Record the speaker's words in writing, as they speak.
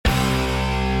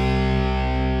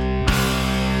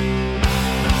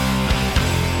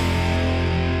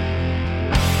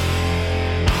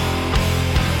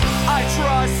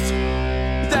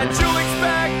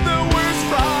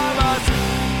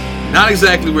Not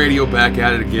Exactly Radio back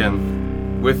at it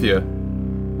again with you.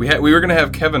 We were going to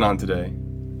have Kevin on today,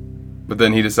 but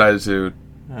then he decided to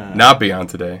not be on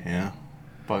today. Yeah.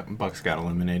 Bucks got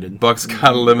eliminated.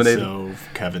 So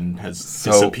Kevin has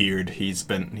disappeared. He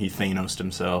Thanos'd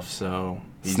himself, so...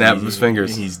 Snapped his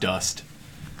fingers. He's dust.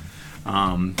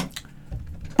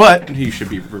 But he should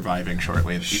be reviving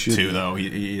shortly, too, though.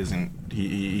 He isn't...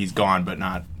 He's gone, but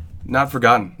not... Not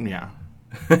forgotten. Yeah.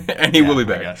 And he will be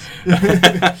back.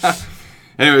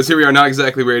 Anyways, here we are, Not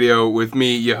Exactly Radio, with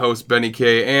me, your host, Benny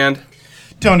K, and...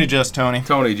 Tony Just Tony.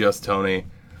 Tony Just Tony.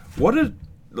 What a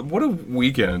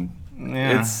weekend.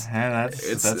 Yeah,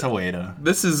 that's a way to...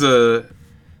 This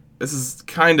is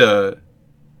kind of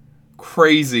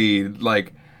crazy,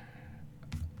 like...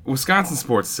 Wisconsin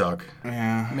sports suck.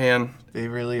 Yeah. Man. They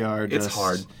really are. It's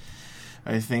hard.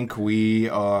 I think we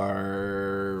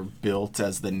are built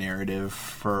as the narrative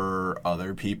for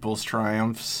other people's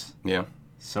triumphs. Yeah.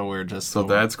 So we're just... So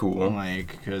that's cool.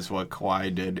 Like, because what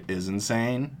Kawhi did is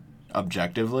insane,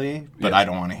 objectively, but I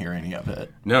don't want to hear any of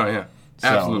it. No, yeah.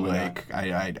 Absolutely. So, like,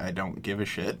 I don't give a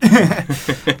shit.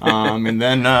 And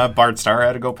then Bart Starr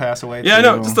had to go pass away, Yeah, too.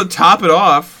 no, just to top it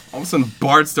off, all of a sudden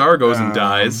Bart Starr goes and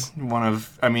dies. I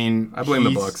blame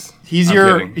the Bucks. He's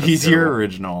your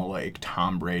original, like,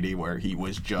 Tom Brady, where he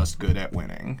was just good at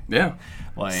winning. Yeah.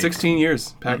 Like 16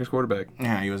 years, Packers quarterback.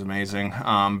 Yeah, he was amazing.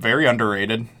 Very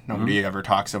underrated. Nobody ever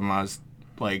talks of him as,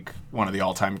 like, one of the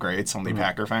all-time greats. Only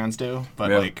Packer fans do. But,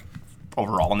 like,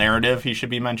 overall narrative, he should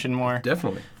be mentioned more.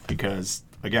 Definitely. Because,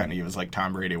 again, he was like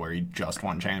Tom Brady, where he just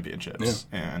won championships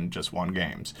and just won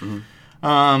games.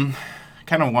 Kind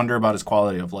of wonder about his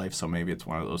quality of life, so maybe it's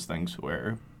one of those things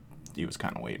where he was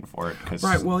kind of waiting for it.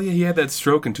 Right, well, yeah, he had that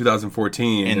stroke in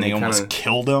 2014. And they almost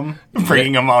killed him,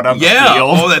 bringing him out on the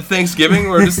field. Oh, that Thanksgiving,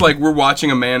 we're watching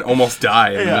a man almost die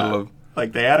in the middle of...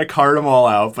 Like, they had to cart him all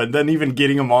out, but then even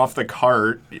getting him off the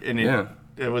cart, and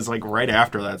it was, like, right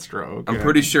after that stroke. I'm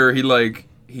pretty sure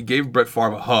he gave Brett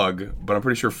Favre a hug, but I'm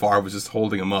pretty sure Favre was just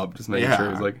holding him up, just making sure.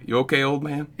 He was like, "You okay, old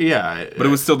man?" Yeah. But it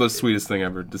was still the sweetest thing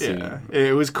ever to see.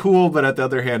 It was cool, but at the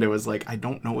other hand, it was like, I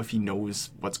don't know if he knows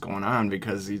what's going on,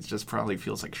 because he just probably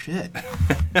feels like shit.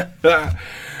 All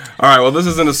right, well, this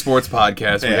isn't a sports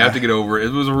podcast. We have to get over it.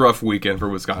 It was a rough weekend for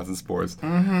Wisconsin sports.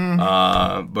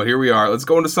 But here we are. Let's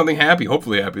go into something happy,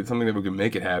 hopefully happy, something that we can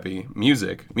make it happy.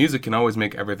 Music. Music can always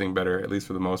make everything better, at least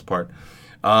for the most part.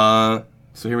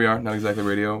 So here we are, Not Exactly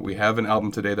Radio. We have an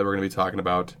album today that we're going to be talking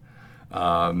about.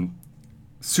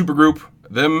 Supergroup,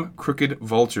 Them Crooked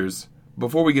Vultures.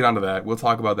 Before we get onto that, we'll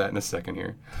talk about that in a second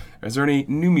here. Is there any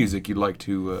new music you'd like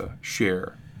to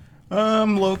share?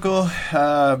 Local.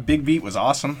 Big Beat was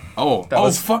awesome.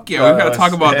 Fuck yeah! We got to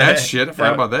talk about that shit. I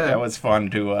forgot about that. That was fun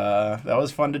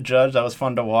to judge. That was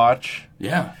fun to watch.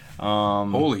 Yeah.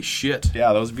 Holy shit.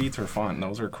 Yeah, those beats were fun.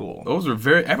 Those were cool. Those were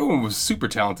everyone was super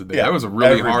talented there. That was a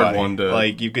really hard one to...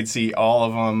 Like, you could see all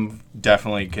of them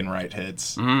definitely can write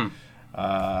hits. I'm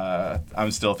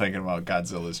still thinking about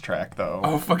Godzilla's track, though.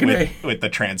 Oh, fucking A. With the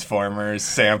Transformers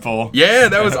sample. Yeah,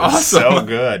 that was awesome. So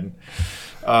good.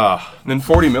 And then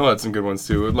 40 Mil had some good ones,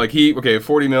 too. Like,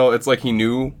 40 Mil, it's like he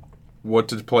knew what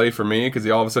to play for me, because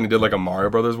all of a sudden he did, like, a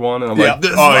Mario Brothers one, and I'm like,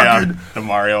 this fucking... The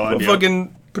Mario one,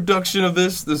 fucking... production of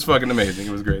this is fucking amazing. It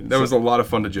was great. That was a lot of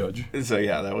fun to judge. So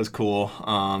yeah, that was cool.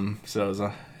 So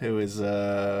it was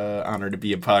honor to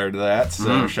be a part of that.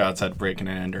 So shouts out Breaking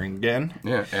and Entering again.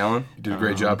 Yeah, Alan, you did a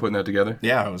great job putting that together.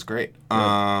 Yeah, it was great.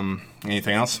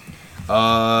 Anything else?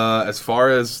 As far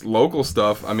as local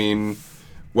stuff, I mean,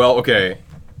 well, okay.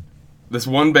 This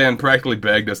one band practically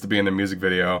begged us to be in their music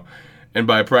video. And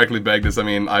by practically begged us, I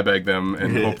mean I begged them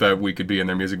and hope that we could be in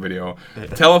their music video.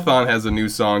 Telethon has a new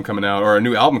song coming out, or a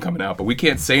new album coming out, but we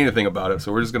can't say anything about it,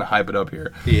 so we're just going to hype it up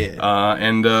here. Yeah.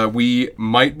 And we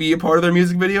might be a part of their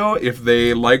music video if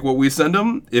they like what we send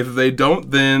them. If they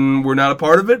don't, then we're not a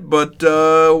part of it, but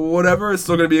whatever. It's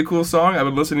still going to be a cool song. I've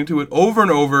been listening to it over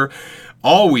and over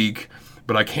all week.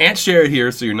 But I can't share it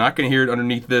here, so you're not going to hear it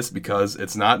underneath this, because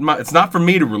it's not for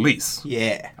me to release.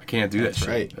 Yeah. I can't do that shit.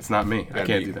 Right. That's not me. I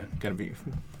can't do that. Gotta be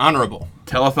honorable.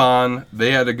 Telethon,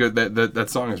 they had a good... That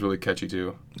song is really catchy,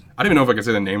 too. I don't even know if I can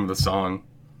say the name of the song.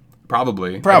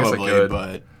 Probably,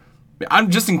 but... I'm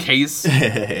just in case.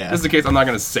 Just in case, I'm not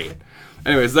going to say it.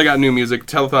 Anyways, they got new music.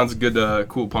 Telethon's a good,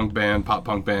 cool punk band, pop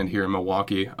punk band here in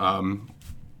Milwaukee. And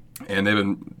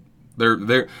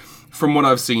they're from what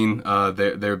I've seen,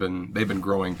 they've been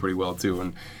growing pretty well too,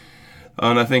 and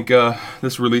I think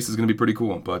this release is going to be pretty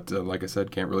cool. But like I said,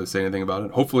 can't really say anything about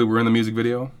it. Hopefully, we're in the music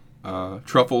video.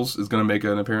 Truffles is going to make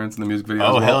an appearance in the music video. Oh,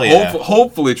 as well. Hell yeah!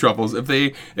 Hopefully, Truffles, if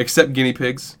they accept guinea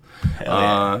pigs,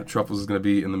 Truffles is going to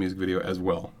be in the music video as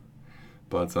well.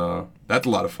 But that's a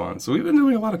lot of fun. So we've been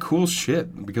doing a lot of cool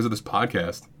shit because of this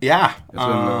podcast. Yeah.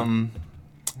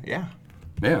 Yeah.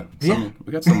 Yeah.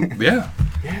 We got some. Yeah.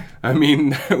 I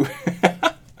mean,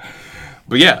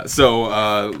 but yeah. So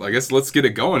I guess let's get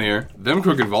it going here. Them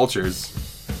Crooked Vultures.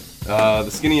 The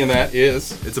skinny in that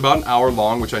it's about an hour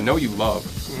long, which I know you love.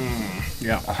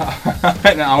 Yeah.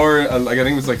 An hour, I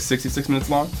think it was like 66 minutes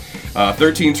long.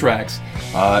 13 tracks.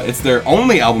 It's their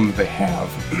only album that they have.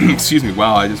 Excuse me.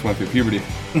 Wow, I just went through puberty.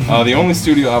 The only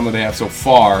studio album that they have so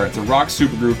far. It's a rock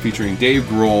supergroup featuring Dave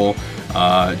Grohl,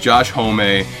 Josh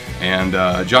Homme,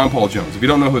 and John Paul Jones. If you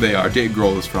don't know who they are, Dave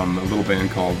Grohl is from a little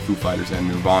band called Foo Fighters and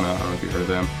Nirvana. I don't know if you've heard of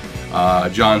them.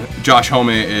 Josh Homme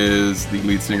is the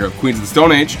lead singer of Queens of the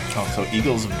Stone Age. Oh, so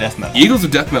Eagles of Death Metal. Eagles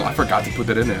of Death Metal. I forgot to put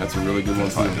that in there. That's a really good one.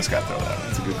 I just got to throw that out.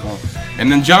 That's a good call. And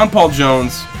then John Paul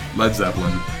Jones, Led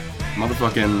Zeppelin.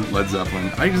 Motherfucking Led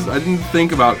Zeppelin. I didn't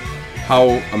think about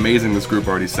how amazing this group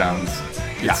already sounds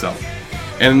itself.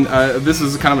 And this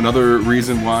is kind of another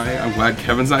reason why I'm glad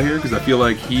Kevin's not here, because I feel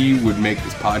like he would make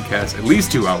this podcast at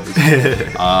least 2 hours.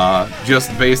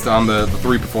 Just based on the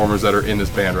 3 performers that are in this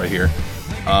band right here.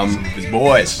 Some of his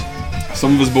boys.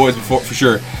 Some of his boys, for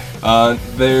sure.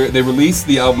 They released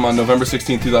the album on November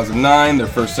 16, 2009. Their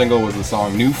first single was the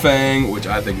song New Fang, which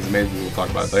I think is amazing. We'll talk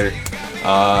about it later.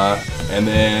 And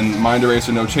then Mind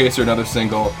Eraser, No Chaser, another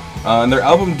single. And their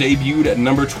album debuted at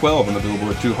number 12 on the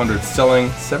Billboard 200,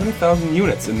 selling 70,000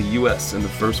 units in the U.S. in the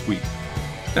first week.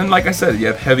 And like I said, you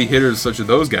have heavy hitters such as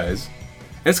those guys.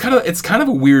 And it's kind of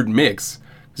a weird mix.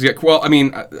 Well, I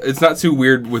mean, it's not too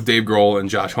weird with Dave Grohl and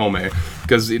Josh Homme,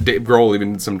 because Dave Grohl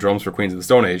even did some drums for Queens of the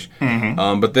Stone Age.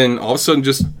 Mm-hmm. But then all of a sudden,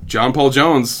 just John Paul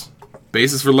Jones,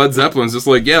 bassist for Led Zeppelin, is just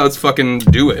like, yeah, let's fucking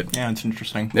do it. Yeah, it's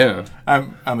interesting. Yeah,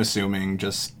 I'm assuming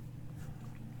just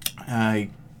I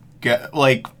get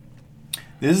like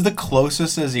this is the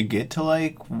closest as you get to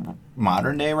like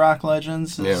modern day rock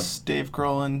legends. Is Dave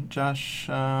Grohl and Josh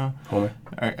Homme?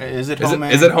 Is it Homme?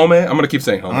 Is it Homme? I'm gonna keep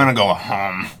saying Homme. I'm gonna go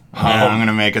home. Yeah, I'm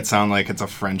gonna make it sound like it's a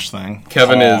French thing.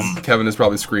 Kevin is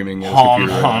probably screaming. Home.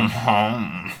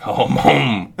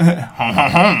 I'm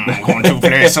going to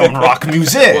play some rock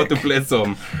music. Want to play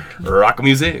some rock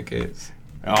music? Yes.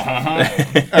 All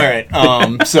right.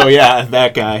 So yeah,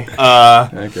 that guy.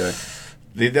 Okay.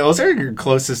 Those are your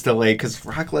closest to like, because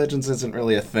rock legends isn't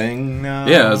really a thing now.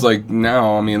 Yeah, it's like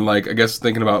now. I mean, like I guess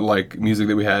thinking about like music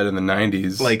that we had in the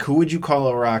 '90s. Like, who would you call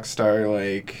a rock star?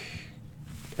 Like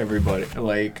everybody.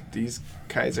 Like these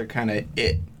guys are kind of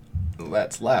it.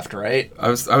 That's left, right? I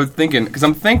was thinking, because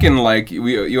I'm thinking like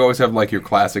you always have like your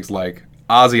classics like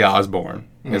Ozzy Osbourne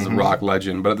is a rock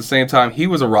legend, but at the same time he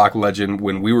was a rock legend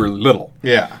when we were little.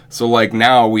 Yeah. So like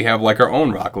now we have like our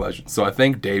own rock legend. So I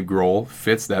think Dave Grohl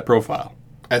fits that profile.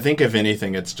 I think if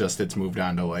anything, it's moved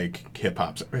on to like hip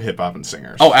hop and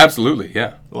singers. Oh, absolutely,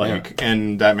 yeah.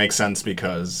 And that makes sense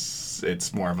because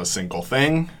it's more of a single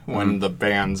thing. When the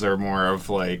bands are more of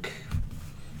like,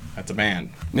 that's a band.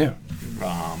 Yeah.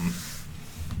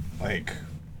 Like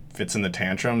Fitz and the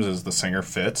Tantrums is the singer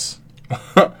Fitz.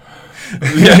 Yeah,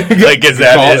 like is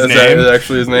that his name? Is that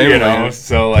actually his name? You know,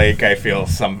 so like I feel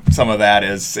some of that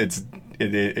is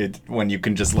it when you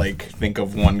can just like think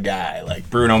of one guy like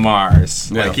Bruno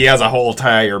Mars, like he has a whole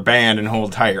entire band and whole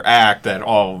entire act that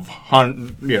all of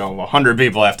 100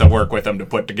 people have to work with him to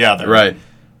put together, right?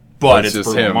 But it's just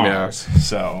Bruno him, Mars.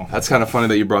 So that's kind of funny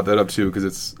that you brought that up too,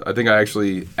 because I think I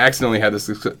actually accidentally had this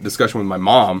discussion with my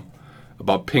mom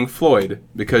about Pink Floyd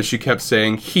because she kept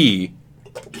saying he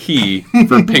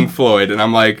for Pink Floyd, and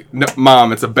I'm like, no,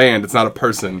 Mom, it's a band, it's not a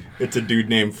person. It's a dude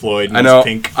named Floyd. And I know.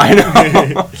 Pink. I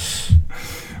know.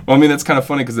 Well, I mean, that's kind of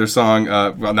funny because their song.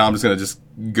 Well, now I'm just gonna just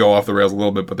go off the rails a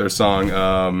little bit, but their song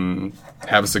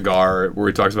 "Have a Cigar," where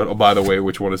he talks about, oh, by the way,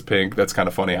 which one is Pink? That's kind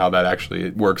of funny how that actually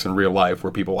works in real life,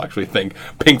 where people actually think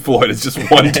Pink Floyd is just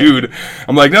one dude.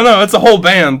 I'm like, no, it's a whole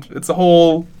band. It's a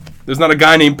whole. There's not a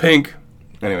guy named Pink.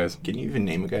 Anyways, can you even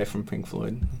name a guy from Pink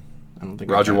Floyd? I don't think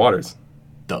Roger Waters.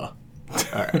 Duh.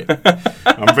 All right.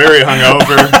 I'm very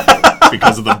hungover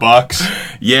because of the Bucks.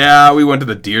 Yeah, we went to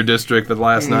the Deer District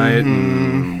last night,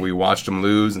 and we watched them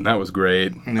lose, and that was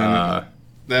great. Then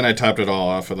I topped it all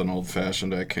off with an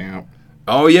old-fashioned at camp.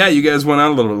 Oh, yeah, you guys went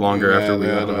out a little bit longer after we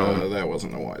went home. That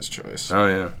wasn't a wise choice. Oh,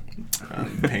 yeah.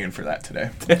 I'm paying for that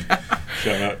today.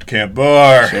 Shout out to Camp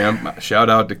Bar. Shout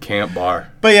out to Camp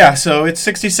Bar. But yeah, so it's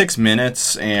 66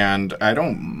 minutes, and I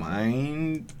don't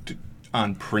mind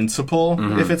on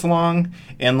principle if it's long.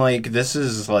 And like this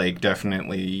is like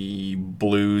definitely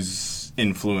blues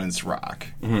influenced rock.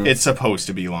 It's supposed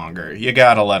to be longer. You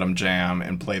gotta let them jam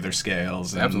and play their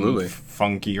scales and absolutely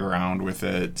funky around with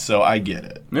it. So I get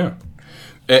it. Yeah.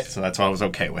 So that's why I was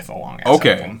okay with a long ass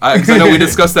Okay, album. because I know we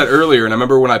discussed that earlier, and I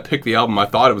remember when I picked the album, I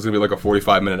thought it was gonna be like a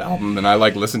 45-minute album, and I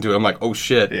like listened to it. I'm like, oh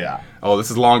shit, Yeah. oh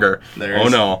this is longer. Oh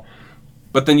no.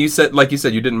 But then you said,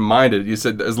 you didn't mind it. You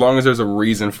said as long as there's a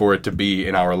reason for it to be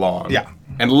an hour long. Yeah.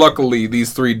 And luckily,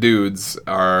 these three dudes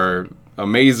are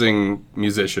amazing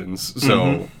musicians,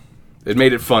 so it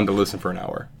made it fun to listen for an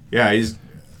hour. Yeah, he's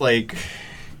like,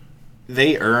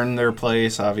 they earn their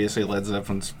place. Obviously, Led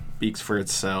Zeppelin speaks for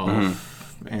itself.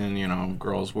 And, you know,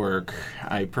 girls' work.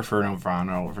 I prefer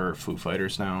Nirvana over Foo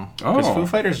Fighters now. Because Foo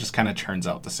Fighters just kind of churns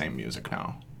out the same music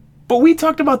now. But we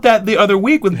talked about that the other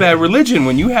week with Bad Religion.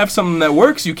 When you have something that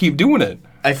works, you keep doing it.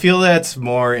 I feel that's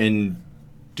more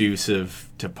inducive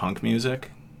to punk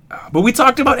music. But we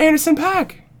talked about Anderson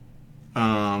 .Paak.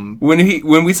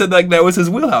 When we said like that was his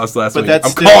wheelhouse last week.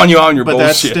 I'm calling you on your bullshit. But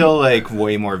that's still like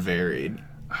way more varied.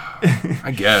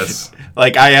 I guess.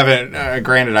 Like I haven't,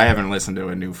 granted, I haven't listened to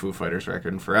a new Foo Fighters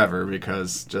record in forever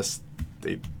because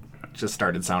they just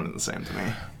started sounding the same to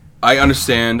me. I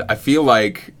understand. I feel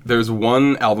like there's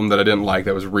one album that I didn't like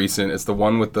that was recent. It's the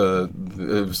one with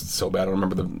it was so bad. I don't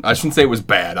remember I shouldn't say it was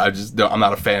bad. I'm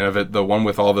not a fan of it. The one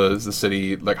with all the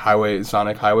city, like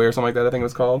Sonic Highway or something like that, I think it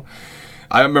was called.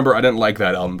 I remember I didn't like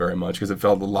that album very much because it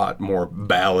felt a lot more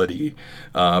ballady.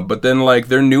 But then like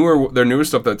their newer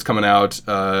stuff that's coming out,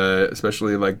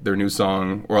 especially like their new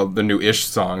song, well, the new-ish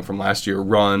song from last year,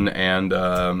 Run,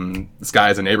 and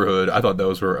Sky is a Neighborhood. I thought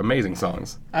those were amazing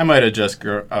songs. I might have just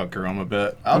outgrew them a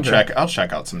bit. I'll check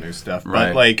out some new stuff.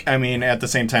 Right. But like, I mean, at the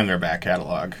same time, their back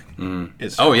catalog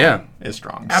is strong. Oh yeah, is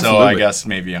strong. Absolutely. So I guess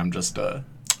maybe I'm just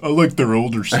I like their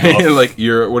older stuff. Like what do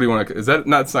you want to? Is that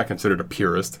not? It's not considered a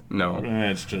purist. No,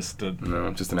 it's just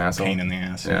just an asshole. Pain in the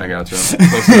ass. Yeah, I gotcha.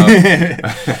 Close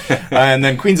enough. And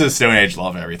then Queens of the Stone Age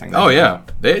love everything. Oh yeah,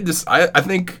 they just. I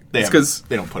think it's because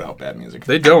they don't put out bad music.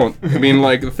 They don't. I mean,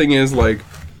 like the thing is, like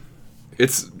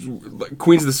it's like,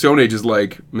 Queens of the Stone Age is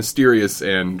like mysterious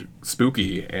and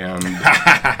spooky, and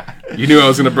you knew I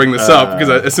was going to bring this up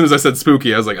because as soon as I said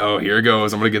spooky, I was like, oh, here it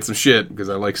goes. I'm going to get some shit because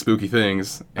I like spooky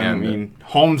things. And I mean,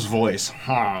 Holmes' voice.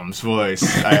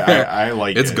 I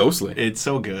like it. It's ghostly. It's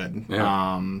so good.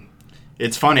 Yeah.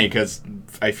 It's funny because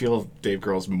I feel Dave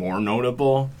Grohl's more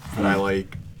notable, but I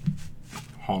like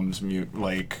Holmes'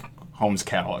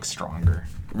 catalog stronger.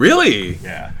 Really?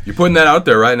 Yeah. You're putting that out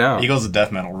there right now. Eagles of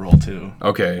Death Metal rule too.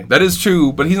 Okay, that is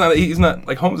true, but he's not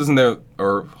like Holmes isn't there,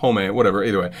 or Home, whatever.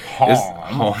 Either way,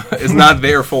 is not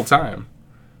there full time.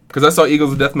 Because I saw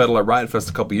Eagles of Death Metal at Riot Fest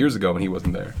a couple years ago, and he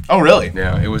wasn't there. Oh, really?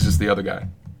 Yeah, it was just the other guy.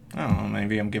 Oh,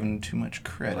 maybe I'm giving him too much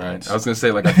credit. Right. I was gonna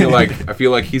say, like, I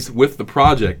feel like he's with the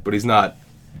project, but he's not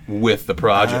with the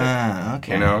project.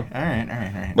 Okay. You know? All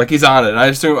right. Like he's on it. And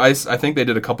I think they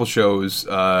did a couple shows.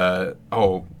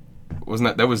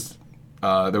 Wasn't that was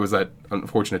there was that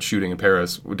unfortunate shooting in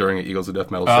Paris during an Eagles of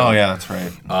Death Metal show. Oh yeah, that's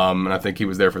right. And I think he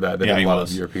was there for that. They did a lot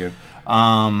of European.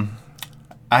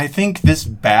 I think this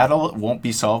battle won't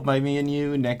be solved by me and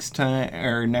you next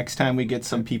time we get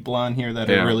some people on here that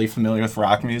are really familiar with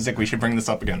rock music. We should bring this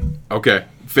up again. Okay,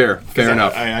 fair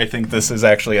enough. I think this is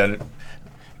actually a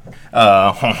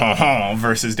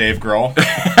versus Dave Grohl.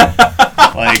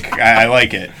 Like I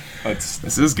like it.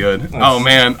 This is good. Oh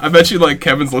man, I bet you like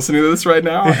Kevin's listening to this right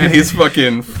now and he's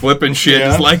fucking flipping shit.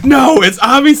 Just like, no, it's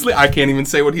obviously I can't even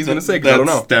say what he's gonna say because I don't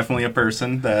know. That's definitely a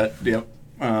person that. Yep.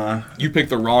 You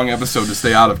picked the wrong episode to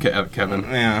stay out of, Kevin.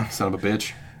 Yeah, son of a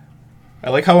bitch.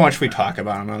 I like how much we talk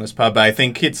about him on this pod, but I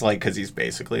think it's like because he's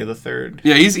basically the third.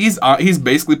 Yeah, he's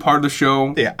basically part of the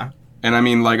show. Yeah. And I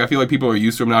mean, like, I feel like people are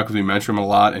used to him now because we mention him a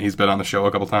lot, and he's been on the show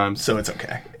a couple times. So it's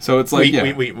okay. So it's like,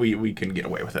 we can get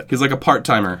away with it. He's like a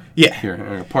part-timer. Yeah.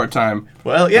 Here, part-time.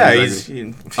 Well, yeah, he's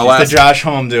the Josh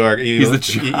Homme to our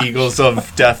Eagles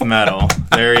of Death Metal.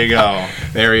 There you go.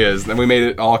 There he is. Then we made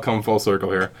it all come full circle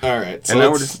here. All right. So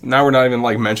and now we're not even,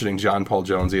 like, mentioning John Paul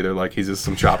Jones either. Like, he's just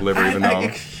some chopped liver, even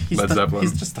though Led Zeppelin.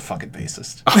 He's just the fucking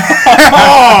bassist.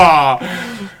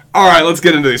 All right, let's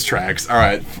get into these tracks. All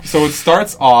right, so it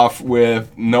starts off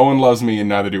with "No One Loves Me and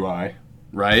Neither Do I,"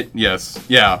 right? Yes,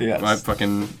 yeah. Yes.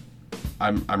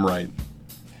 I'm right.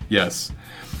 Yes,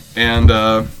 and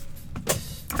I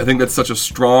think that's such a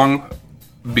strong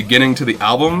beginning to the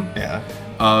album.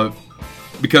 Yeah.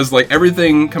 Because like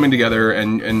everything coming together,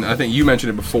 and I think you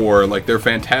mentioned it before, like they're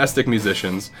fantastic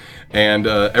musicians, and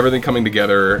everything coming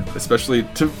together, especially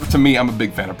to me, I'm a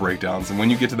big fan of breakdowns, and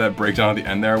when you get to that breakdown at the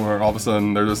end there, where all of a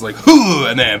sudden they're just like, "Hoo,"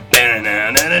 and then,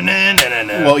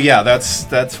 well, yeah,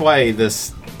 that's why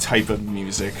this type of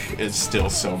music is still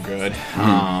so good,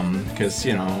 because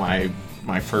you know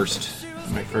my first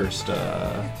My first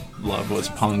love was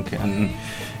punk, and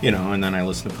and then I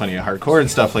listened to plenty of hardcore and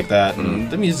stuff like that. And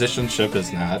the musicianship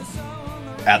is not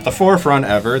at the forefront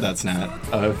ever. That's not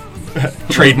a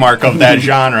trademark of that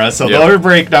genre. So their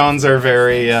breakdowns are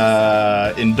very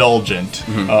indulgent.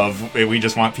 Of we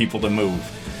just want people to move.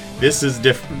 This is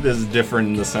different. This is different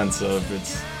in the sense of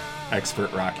it's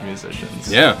expert rock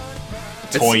musicians. Yeah.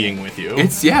 Toying with you.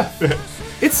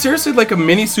 It's seriously like a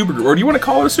mini supergroup, or do you want to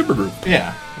call it a supergroup?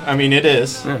 Yeah, I mean it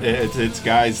is. Yeah. It's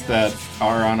guys that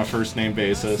are on a first name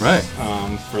basis, right?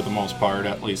 For the most part,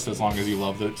 at least as long as you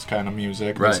love this kind of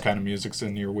music. Right. This kind of music's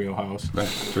in your wheelhouse, right?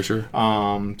 For sure.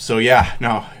 So yeah,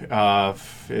 no,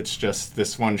 it's just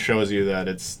this one shows you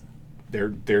that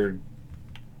they're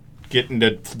getting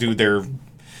to do their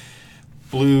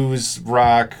blues,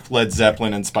 rock, Led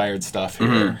Zeppelin inspired stuff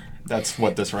here. That's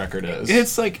what this record is.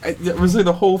 It's like, it was like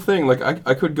the whole thing. Like,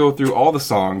 I could go through all the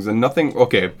songs and nothing.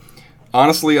 Okay,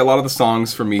 honestly, a lot of the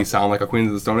songs for me sound like a Queens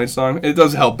of the Stone Age song. It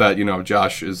does help that,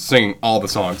 Josh is singing all the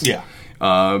songs. Yeah.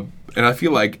 And I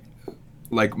feel like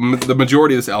the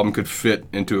majority of this album could fit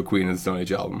into a Queen of the Stone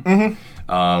Age album. And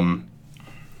I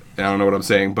don't know what I'm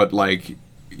saying, but, like,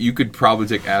 you could probably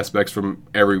take aspects from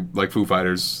every, like, Foo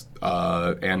Fighters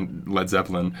and Led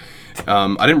Zeppelin.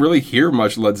 I didn't really hear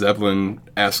much Led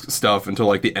Zeppelin-esque stuff until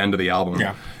like the end of the album.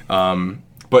 Yeah.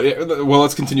 But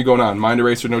let's continue going on. Mind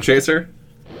Eraser, No Chaser.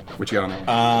 What you got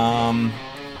on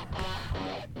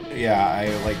that? Yeah, I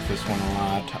like this one a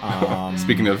lot.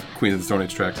 Speaking of Queens of the Stone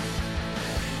Age tracks.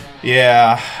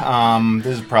 Yeah,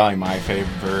 this is probably my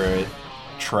favorite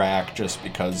track just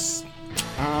because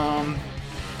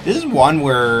this is one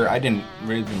where I didn't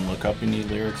really even look up any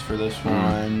lyrics for this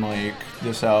one. Like,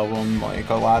 this album, like,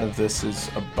 a lot of this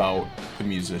is about the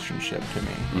musicianship to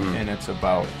me. And it's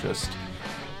about just,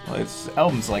 this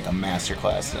album's like a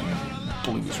masterclass in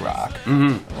blues rock.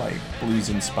 Like,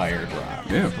 blues-inspired rock.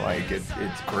 Yeah. Like,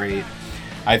 it's great.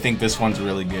 I think this one's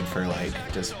really good for, like,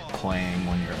 just playing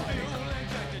when you're, like,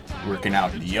 working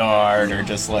out in the yard, or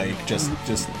just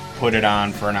put it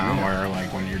on for an hour,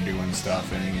 like when you're doing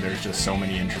stuff, and there's just so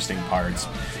many interesting parts.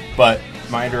 But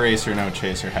Mind Eraser, No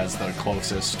Chaser has the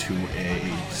closest to a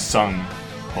sung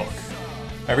hook.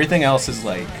 Everything else is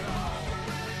like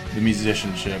the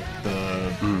musicianship,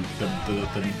 the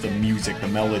music, the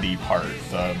melody part,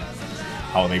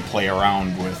 how they play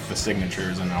around with the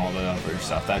signatures and all the other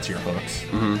stuff. That's your hooks.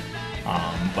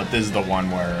 But this is the one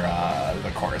where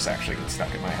the chorus actually gets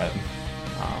stuck in my head.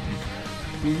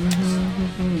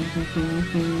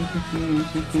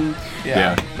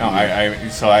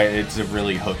 It's a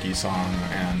really hooky song,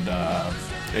 and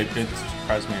it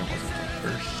surprised me it wasn't the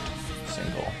first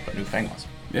single, but New Fang was.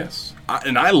 Yes,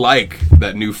 and I like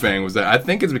that New Fang was that. I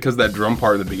think it's because of that drum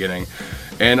part at the beginning,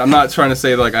 and I'm not trying to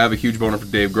say like I have a huge boner for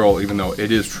Dave Grohl, even though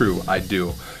it is true, I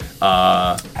do.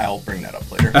 I'll bring that up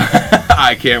later.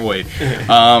 I can't wait.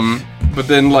 But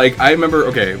then, like, I remember,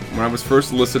 when I was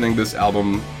first listening to this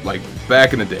album, like,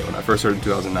 back in the day, when I first heard it in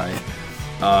 2009,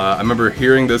 I remember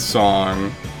hearing this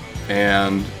song,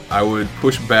 and I would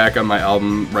push back on my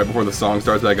album right before the song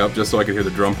starts back up, just so I could hear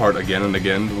the drum part again and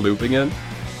again, the loop again,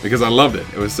 because I loved it.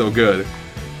 It was so good.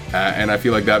 And I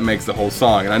feel like that makes the whole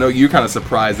song. And I know you're kind of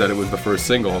surprised that it was the first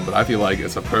single, but I feel like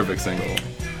it's a perfect single.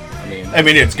 I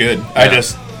mean, it's good. Yeah.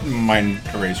 Mind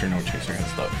Eraser, No Chaser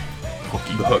has the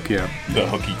hooky. The hook, yeah. The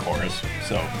hooky chorus.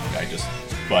 So,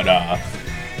 but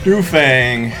New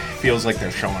Fang feels like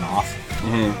they're showing off.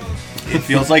 It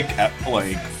feels like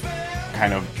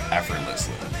kind of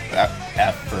effortlessly.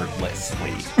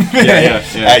 Yeah.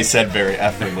 I said very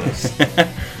effortless.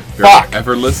 Fuck!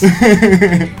 Effortless?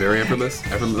 Very effortless?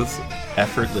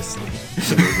 Effortlessly.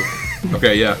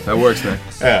 Okay, yeah, that works, man.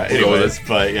 Yeah, anyways,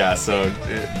 but yeah, so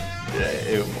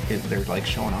they're like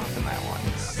showing off in that one.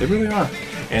 They really are.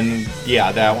 And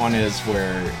yeah, that one is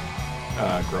where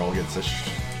Grohl gets to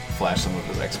flash some of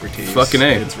his expertise. Fucking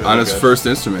A. It's really on his good. First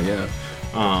instrument, yeah.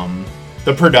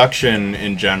 The production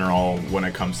in general, when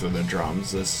it comes to the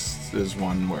drums, this is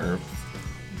one where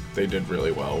they did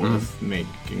really well with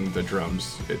making the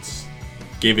drums. It's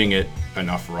giving it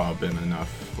enough rub and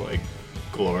enough like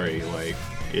glory. Like,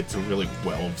 it's a really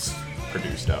well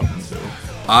produced album. So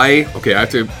I have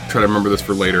to try to remember this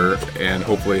for later, and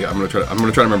hopefully I'm gonna try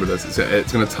to remember this.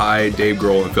 It's gonna tie Dave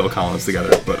Grohl and Phil Collins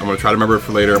together, but I'm gonna try to remember it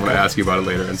for later. I'm gonna ask you about it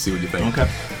later and see what you think. Okay.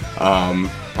 All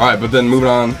right, but then moving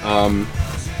on,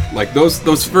 like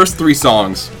those first three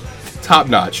songs, top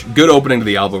notch, good opening to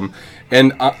the album,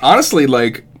 and honestly,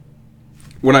 like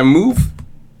when I move,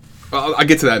 I'll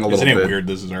get to that in a little bit. Isn't it weird?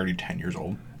 This is already 10 years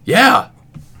old. Yeah,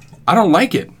 I don't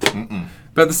like it.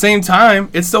 But at the same time,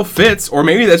 it still fits. Or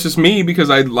maybe that's just me because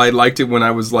I liked it when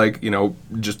I was like,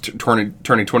 just turning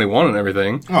 21 and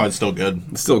everything. Oh, it's still good.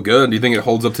 It's still good. Do you think it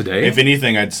holds up today? If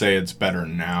anything, I'd say it's better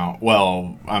now.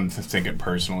 Well, I'm thinking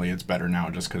personally it's better now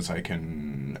just because I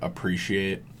can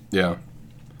appreciate,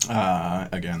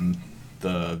 again,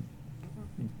 the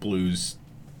blues,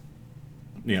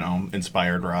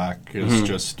 inspired rock is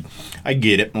just, I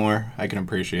get it more. I can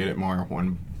appreciate it more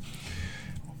when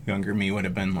younger me would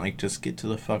have been like, just get to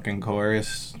the fucking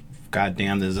chorus. God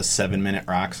damn, there's a 7-minute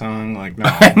rock song. Like, no.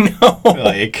 I know.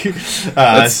 Like,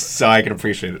 so I can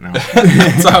appreciate it now.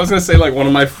 So I was going to say, like, one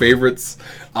of my favorites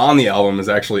on the album is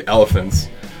actually Elephants.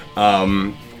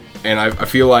 And I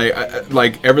feel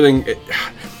like everything,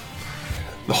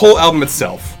 the whole album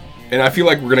itself, and I feel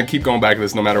like we're going to keep going back to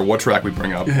this no matter what track we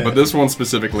bring up. But this one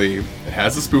specifically, it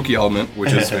has the spooky element,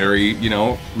 which is very,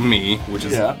 me, which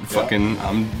is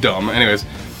I'm dumb. Anyways,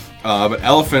 but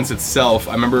Elephants itself,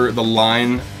 I remember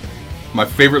my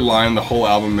favorite line in the whole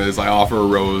album is, I offer a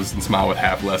rose and smile with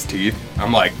half less teeth.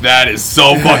 I'm like, that is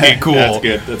so fucking cool.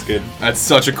 That's good. That's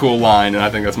such a cool line, and I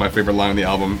think that's my favorite line on the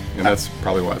album, and that's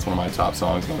probably why it's one of my top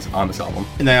songs on this album.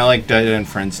 And then I like Dead and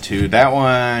Friends too. That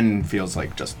one feels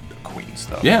like just Queen's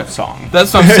song.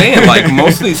 That's what I'm saying. Like,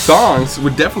 most of these songs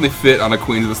would definitely fit on a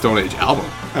Queens of the Stone Age album.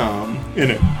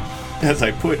 In it, as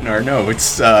I put in our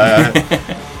notes,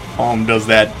 does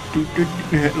that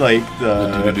like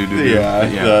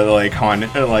the like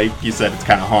haunt, like you said, it's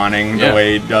kind of haunting the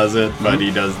way he does it, but he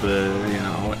does the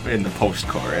in the post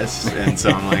chorus, and so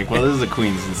I'm like, well, this is a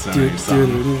Queens and Stone Age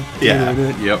song.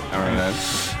 Yep, I remember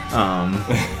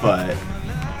that. But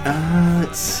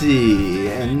let's see,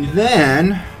 and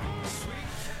then.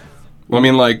 Well, I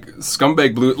mean, like,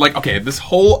 Scumbag Blue, like, okay, this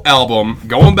whole album,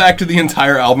 going back to the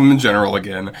entire album in general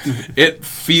again, it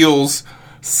feels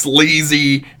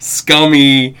sleazy,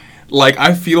 scummy. Like,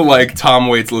 I feel like Tom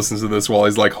Waits listens to this while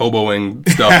he's, like, hoboing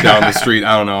stuff down the street.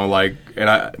 I don't know, like, and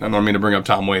I don't mean to bring up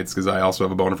Tom Waits, because I also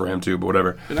have a boner for him, too, but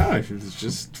whatever. No, it's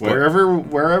just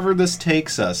wherever this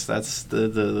takes us, that's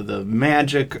the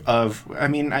magic of, I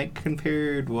mean,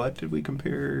 what did we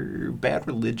compare? Bad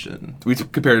Religion. We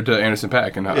compared it to Anderson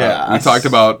 .Paak, and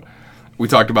we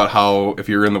talked about how if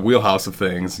you're in the wheelhouse of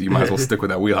things, you might as well stick with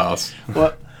that wheelhouse.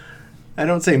 Well, I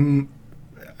don't say...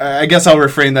 I guess I'll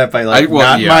refrain that by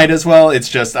might as well. It's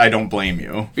just I don't blame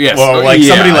you. Yes. Well,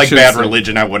 somebody like Bad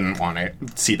Religion, I wouldn't want to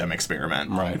see them experiment.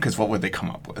 Right. Because what would they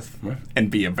come up with? Right. And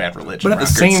be a Bad Religion. But at the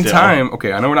same time,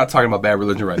 okay, I know we're not talking about Bad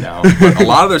Religion right now, but a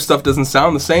lot of their stuff doesn't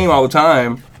sound the same all the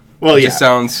time. Well, it just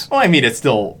sounds. Well, I mean, it's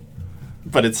still.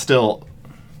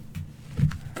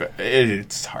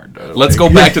 It's hard to. Let's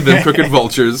go back to Them Crooked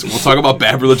Vultures. We'll talk about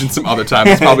Bad Religion some other time.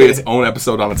 It's probably its own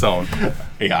episode on its own.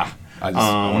 Yeah. I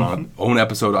just own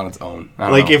episode on its own.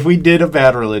 Like, if we did a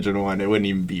Bad Religion one, it wouldn't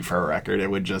even be for a record. It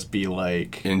would just be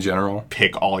like... In general?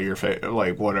 Pick all your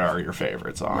what are your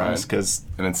favorite songs? Right.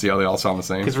 And then see how they all sound the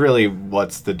same? Because really,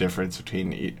 what's the difference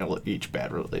between each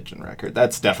Bad Religion record?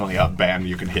 That's definitely a band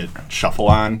you can hit shuffle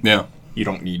on. Yeah. You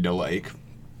don't need to, like...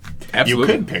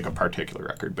 Absolutely. You could pick a particular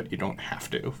record, but you don't have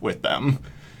to with them.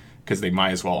 Because they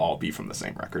might as well all be from the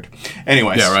same record.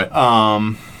 Anyways. Yeah,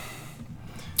 right.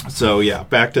 So yeah,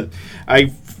 back to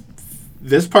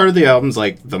this part of the album's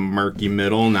like the murky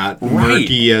middle, not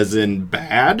murky as in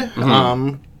bad.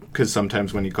 Because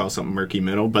sometimes when you call something murky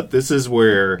middle, but this is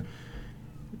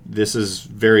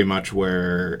very much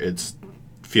where it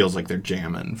feels like they're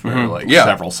jamming for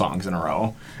several songs in a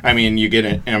row. I mean, you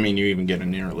even get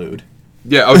an interlude.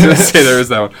 Yeah, I was going to say there is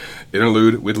that one.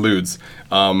 Interlude with ludes.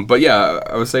 But yeah,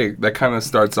 I would say that kind of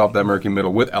starts off that murky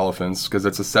middle with Elephants, because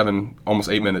it's a almost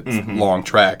 8 minutes long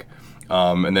track.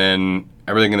 And then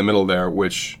everything in the middle there,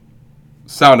 which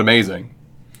sound amazing.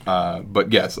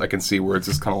 But yes, I can see where it's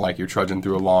just kind of like you're trudging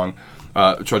along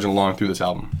through this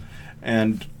album.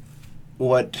 And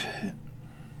what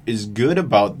is good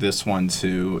about this one,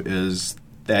 too, is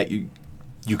that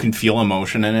you can feel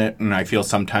emotion in it, and I feel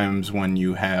sometimes when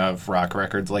you have rock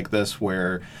records like this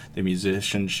where the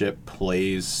musicianship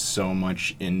plays so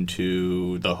much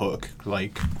into the hook,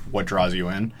 like what draws you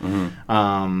in.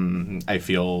 I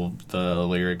feel the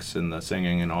lyrics and the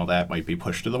singing and all that might be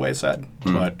pushed to the wayside,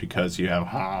 but because you have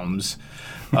Holmes,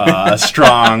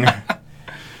 strong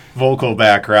vocal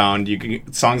background, you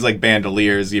can songs like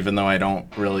Bandoliers, even though I don't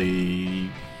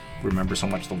really remember so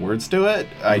much the words to it,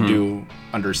 I do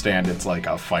understand it's like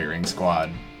a Firing Squad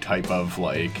type of,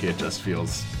 like, it just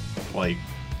feels like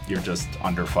you're just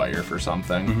under fire for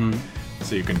something.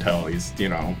 So you can tell he's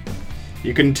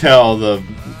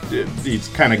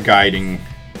kind of guiding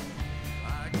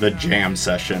the jam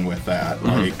session with that.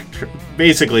 Like,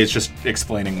 basically, it's just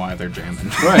explaining why they're jamming.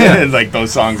 Right, yeah. Like,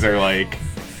 those songs are like,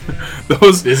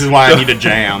 This is why I need to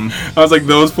jam. I was like,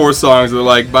 those 4 songs are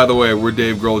like, by the way, we're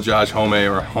Dave Grohl, Josh Homme,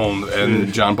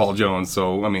 and John Paul Jones.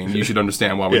 So, I mean, you should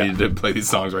understand why we needed to play these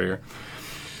songs right here.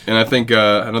 And I think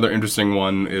another interesting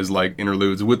one is like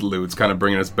interludes with lutes, kind of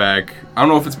bringing us back. I don't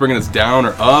know if it's bringing us down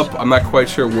or up. I'm not quite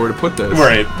sure where to put this.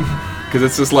 Right. Because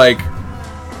it's just like,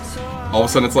 all of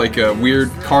a sudden it's like weird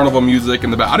carnival music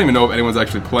in the back. I don't even know if anyone's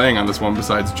actually playing on this one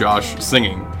besides Josh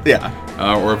singing. Yeah.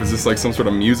 Or if it's just like some sort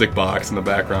of music box in the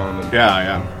background. And,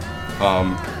 Yeah.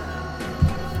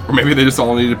 or maybe they just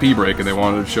all needed a pee break and they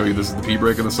wanted to show you this is the pee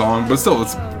break of the song. But still,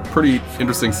 it's a pretty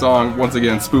interesting song. Once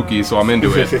again, spooky, so I'm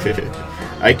into it.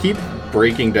 I keep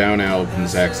breaking down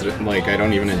albums accident, like I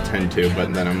don't even intend to,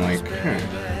 but then I'm like,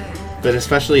 But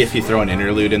especially if you throw an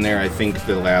interlude in there, I think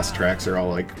the last tracks are all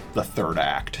like the third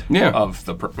act of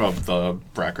the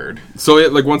record. So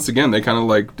it, like, once again, they kind of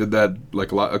like did that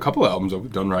like a couple of albums that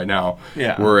we've done right now.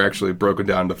 Yeah, were actually broken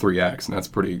down to 3 acts, and that's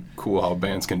pretty cool how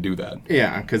bands can do that.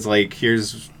 Yeah, because like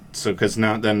because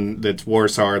now then it's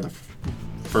Warsaw, the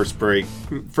first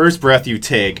breath you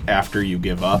take after you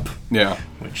give up. Yeah,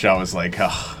 which I was like,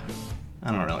 I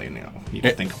don't really need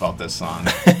to think about this song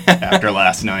after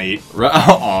last night.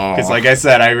 Because like I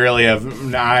said, I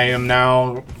am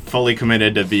now fully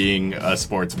committed to being a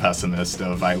sports pessimist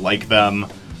of I like them,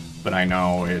 but I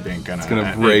know it ain't gonna... It's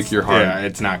gonna break your heart. Yeah,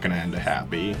 it's not gonna end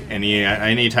happy.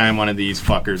 Anytime one of these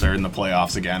fuckers are in the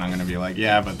playoffs again, I'm gonna be like,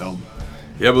 yeah, but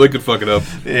they could fuck it up.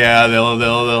 Yeah,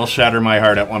 they'll shatter my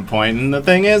heart at one point. And the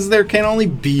thing is, there can only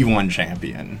be one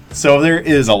champion. So there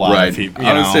is a lot of people.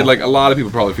 I would say, like, a lot of people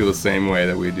probably feel the same way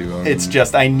that we do. It's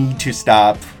just I need to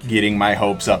stop getting my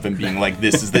hopes up and being like,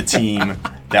 this is the team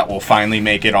that will finally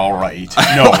make it all right.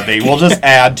 No, they will just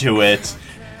add to it.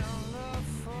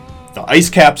 The ice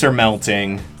caps are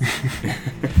melting.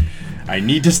 I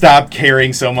need to stop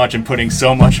caring so much and putting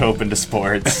so much hope into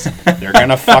sports. They're going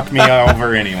to fuck me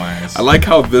over anyways. I like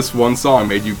how this one song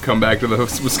made you come back to the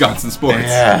Wisconsin sports.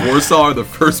 Yeah. Warsaw, the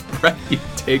first breath you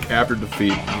take after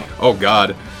defeat. Oh,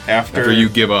 God. After you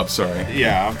give up, sorry.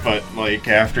 Yeah, but, like,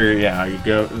 after, you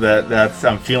go, that's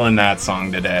I'm feeling that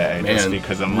song today. Man, just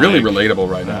because I'm really relatable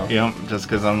right now. Yep, just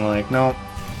because I'm like, no,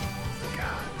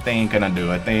 God, they ain't going to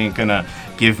do it. They ain't going to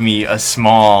give me a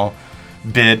small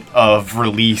bit of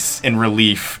release and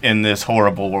relief in this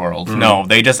horrible world. No,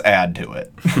 they just add to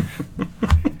it.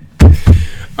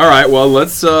 All right, well,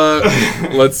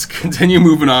 let's continue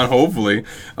moving on, hopefully.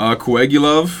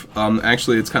 Coagulove,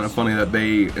 actually, it's kind of funny that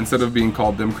they, instead of being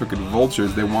called Them Crooked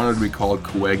Vultures, they wanted to be called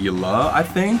Coagula, I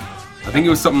think it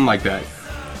was something like that.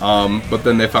 But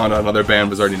then they found out another band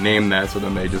was already named that, so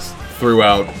then they just threw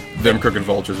out Them Crooked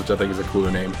Vultures, which I think is a cooler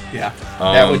name. Yeah,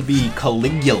 that would be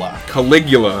Caligula.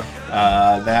 Caligula.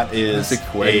 That is a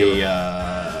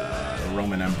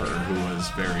Roman emperor who was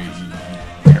very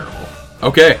terrible.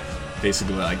 Okay.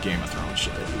 Basically like Game of Thrones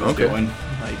shit he was doing.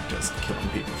 Like, just killing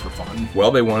people for fun. Well,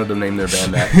 they wanted to name their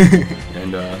band that.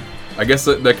 And I guess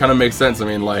that kind of makes sense. I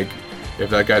mean, like, if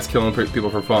that guy's killing people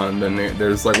for fun, then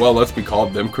there's like, well, let's be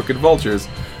called Them Crooked Vultures.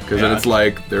 Because then it's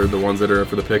like, they're the ones that are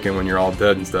for the picking when you're all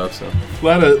dead and stuff. So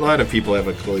a lot of people have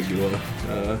a Caligula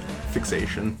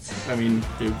fixation. I mean,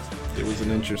 it was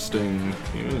interesting.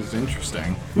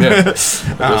 Yeah.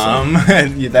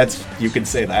 That's, you could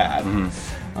say that.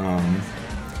 Mm-hmm.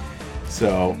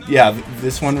 So yeah,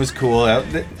 this one was cool.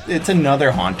 It's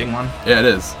another haunting one. Yeah, it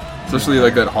is. Especially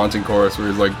like that haunting chorus where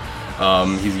he's like,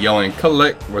 he's yelling,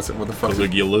 what the fuck?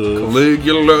 Caligula.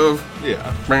 Caligula.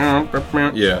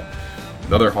 Yeah. Yeah.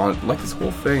 Another haunt. I like this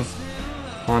whole thing.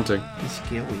 Haunting. It's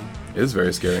scary. It is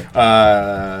very scary.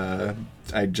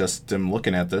 I just am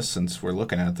looking at this since we're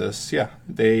looking at this. Yeah,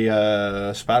 they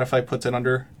Spotify puts it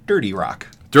under Dirty Rock.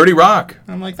 Dirty Rock.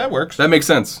 I'm like, that works. That makes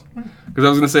sense. Because I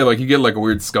was gonna say, like, you get like a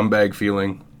weird scumbag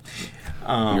feeling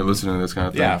when you're listening to this kind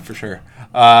of thing. Yeah, for sure.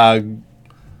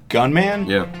 Gunman.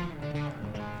 Yeah.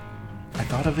 I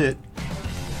thought of it.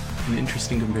 An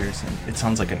interesting comparison. It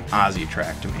sounds like an Ozzy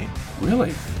track to me.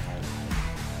 Really?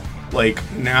 Like,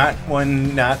 not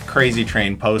Crazy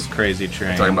Train, post Crazy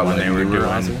Train. Talking about when they were doing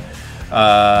Ozzy?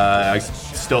 I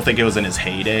still think it was in his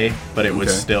heyday, but it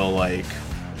was still like,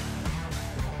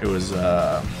 it was,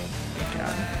 God,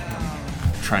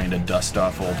 I'm trying to dust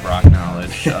off old rock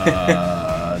knowledge,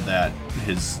 that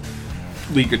his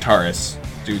lead guitarist,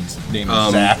 dude's name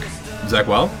is Zach. Zakk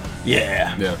Wylde?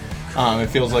 Yeah. Yeah. It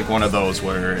feels like one of those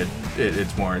where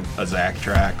it's more a Zach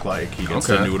track, like he gets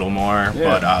to noodle more,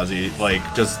 but Ozzy, like,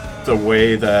 just the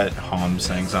way that Hum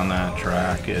sings on that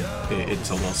track, it's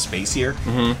a little spacier,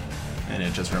 and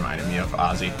it just reminded me of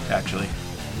Ozzy, actually.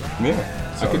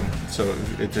 Yeah. So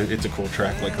it's a cool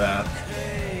track like that.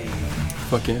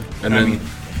 Fuck yeah. And then,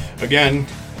 again,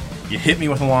 you hit me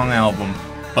with a long album,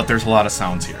 but there's a lot of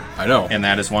sounds here. I know. And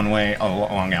that is one way a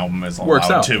long album is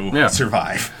allowed to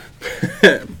survive.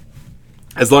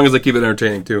 As long as they keep it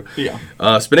entertaining, too. Yeah.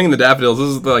 Spinning in the Daffodils, this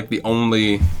is like the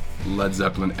only Led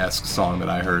Zeppelin-esque song that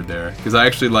I heard there. Because I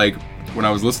actually, like, when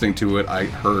I was listening to it, I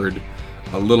heard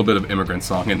a little bit of Immigrant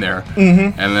Song in there.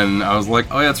 Mm-hmm. And then I was like,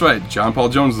 oh, yeah, that's right. John Paul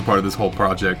Jones is a part of this whole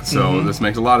project. So this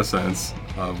makes a lot of sense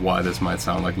of why this might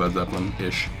sound like Led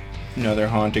Zeppelin-ish. Another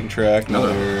haunting track,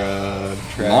 another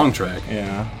track. Long track.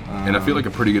 Yeah. And I feel like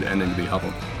a pretty good ending to the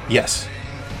album. Yes.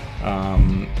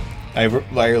 I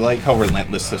like how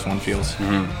relentless this one feels.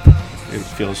 Mm-hmm. It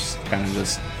feels kind of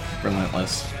just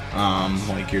relentless.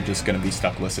 Like you're just going to be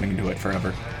stuck listening to it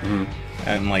forever. Mm-hmm.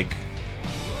 And like,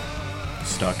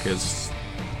 stuck is,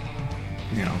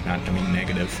 not to mean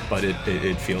negative, but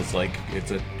it feels like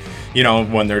it's a,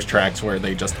 when there's tracks where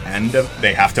they just end,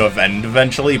 they have to end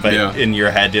eventually, but in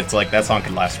your head it's like that song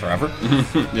could last forever.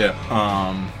 Yeah.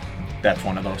 That's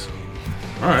one of those.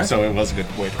 All right. So it was a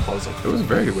good way to close it. It was a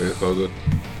very good way to close it.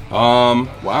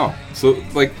 Wow. So,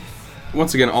 like,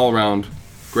 once again, all around,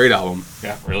 great album.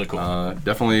 Yeah, really cool.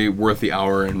 Definitely worth the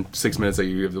hour and 6 minutes that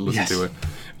you have to listen to it.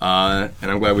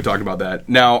 And I'm glad we talked about that.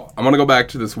 Now, I'm going to go back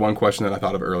to this one question that I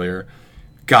thought of earlier.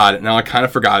 God, now I kind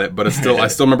of forgot it, but I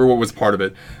still remember what was part of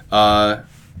it.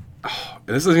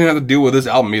 This doesn't even have to deal with this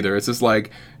album either. It's just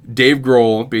like Dave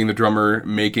Grohl being the drummer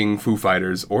making Foo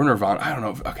Fighters or Nirvana. I don't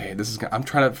know. Okay, I'm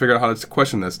trying to figure out how to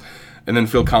question this. And then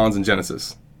Phil Collins and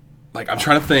Genesis. Like, I'm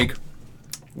trying to think,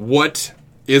 what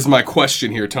is my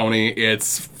question here, Tony?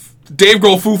 It's Dave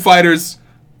Grohl, Foo Fighters,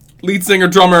 lead singer,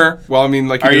 drummer. Well, I mean,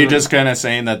 like... Are you just kind of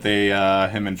saying that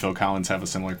him and Phil Collins have a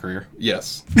similar career?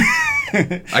 Yes.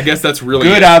 I guess that's really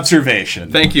good observation.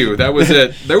 Thank you. That was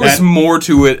it. There was more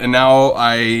to it, and now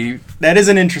That is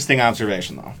an interesting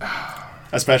observation, though.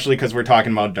 Especially because we're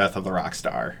talking about Death of the Rock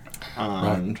Star.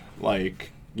 And,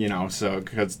 like, so,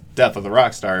 because Death of the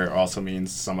Rock Star also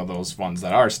means some of those ones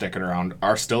that are sticking around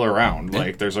are still around. Yeah.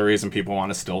 Like, there's a reason people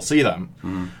want to still see them.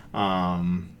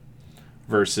 Mm-hmm.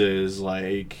 Versus,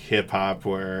 like, hip-hop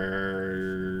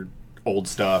where old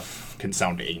stuff can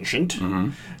sound ancient,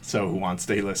 so who wants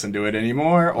to listen to it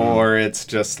anymore? Or it's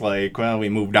just like, well, we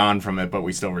moved on from it, but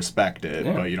we still respect it,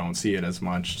 but you don't see it as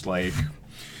much. Like,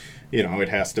 it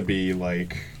has to be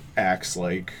like acts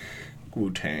like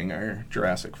Wu-Tang or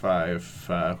Jurassic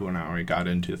 5, who now we got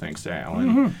into thanks to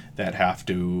Alan, that have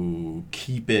to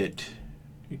keep that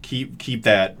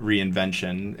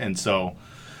reinvention. And so,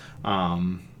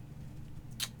 and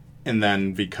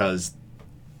then because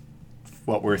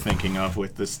what we're thinking of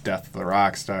with this Death of the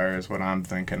Rock Star is what I'm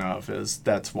thinking of is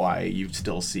that's why you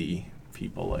still see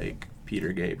people like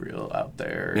Peter Gabriel out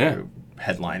there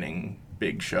headlining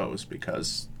big shows,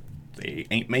 because they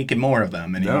ain't making more of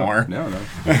them anymore. No.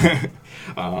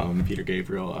 Peter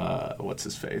Gabriel, what's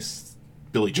his face?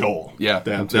 Billy Joel. Yeah.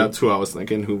 That's who I was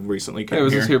thinking, who recently came here. It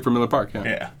was just here from Miller Park,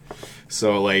 Yeah.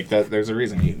 So, like, there's a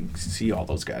reason you see all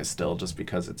those guys still, just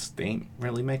because they ain't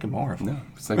really making more of them. No,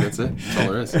 it's like that's it. That's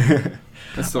all there is.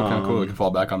 That's still kind of cool. We can fall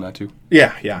back on that, too.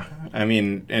 Yeah. I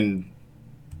mean, and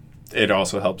it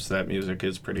also helps that music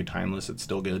is pretty timeless. It's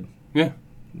still good. Yeah.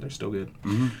 They're still good.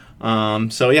 Mm-hmm.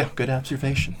 So, yeah, good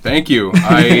observation. Thank you.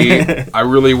 I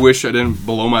really wish I didn't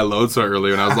blow my load so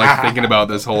early when I was, like, thinking about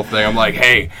this whole thing. I'm like,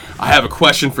 hey, I have a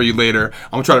question for you later.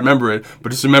 I'm going to try to remember it.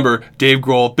 But just remember Dave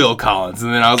Grohl, Bill Collins.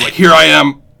 And then I was like, here I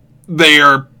am. They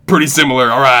are pretty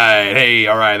similar. All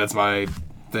right. That's my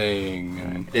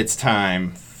thing. It's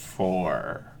time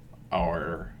for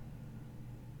our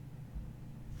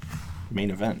main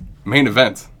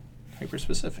event.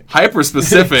 Hyper-specific.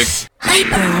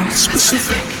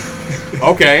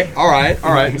 Okay. All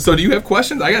right. So do you have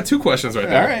questions? I got 2 questions right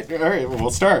there. All right. Well,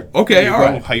 we'll start. Okay, all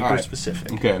right.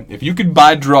 Hyper-specific. Okay. If you could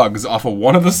buy drugs off of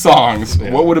one of the songs,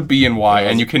 what would it be and why?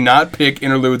 And you cannot pick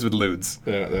interludes with ludes.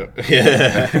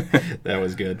 That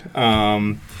was good.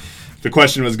 The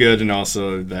question was good, and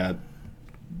also that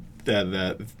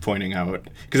pointing out,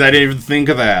 because I didn't even think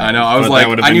of that. I know. I was like,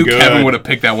 I knew good. Kevin would have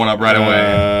picked that one up right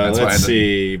away. Let's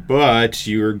see. But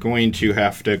you're going to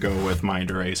have to go with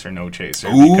Mind Eraser, No Chaser.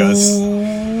 Ooh, because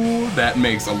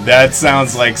that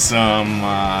sounds like some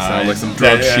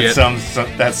drug shit.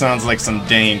 That sounds like some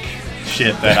dank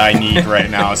shit that I need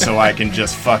right now, so I can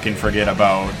just fucking forget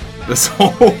about this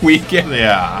whole weekend.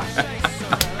 Yeah.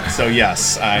 So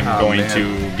yes, I'm going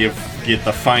to get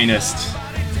the finest.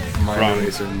 Mind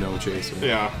Eraser, No Chaser.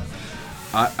 Yeah.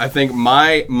 I think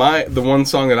the one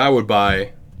song that I would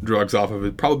buy drugs off of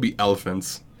would probably be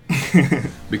Elephants.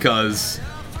 Because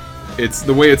it's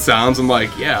the way it sounds. I'm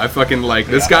like, yeah, I fucking like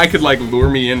this guy could like lure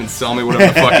me in and sell me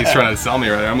whatever the fuck he's trying to sell me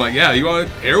right now. I'm like, yeah, you want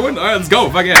heroin? All right, let's go.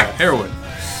 Fuck yeah, heroin.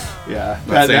 Yeah.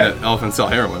 I'm not saying that elephants sell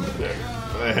heroin.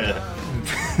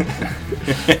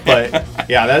 But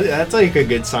yeah, that's like a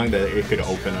good song that it could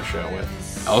open a show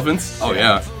with. Elephants? Oh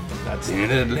yeah. That's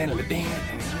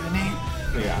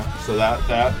yeah. So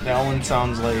that one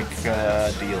sounds like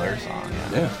a dealer song.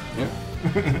 Yeah.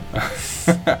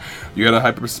 You got a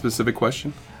hyper specific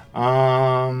question? If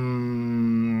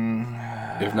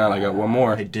not, I got one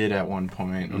more. I did at one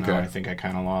point. Okay. No, I think I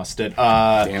kind of lost it.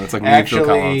 Damn, it's like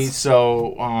actually,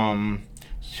 so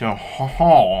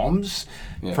Holmes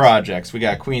projects. We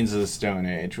got Queens of the Stone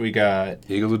Age. We got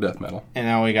Eagles of Death Metal, and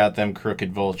now we got them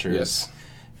Crooked Vultures. Yes.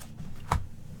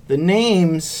 The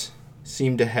names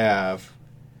seem to have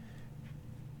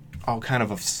all kind of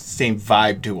a same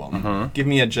vibe to them. Mm-hmm. Give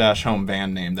me a Josh Homme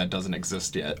band name that doesn't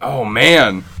exist yet. Oh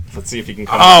man. Let's see if you can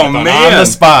come up with one on the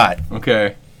spot.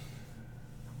 Okay.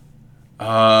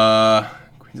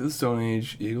 Queens of the Stone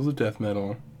Age, Eagles of Death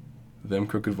Metal, them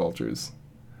Crooked Vultures.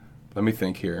 Let me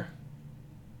think here.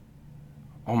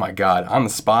 Oh my god, on the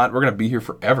spot? We're going to be here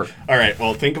forever. All right,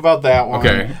 well, think about that one.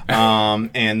 Okay.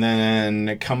 And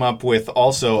then come up with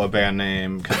also a band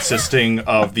name consisting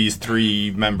of these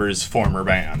three members' former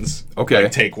bands. Okay.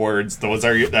 Like, take words.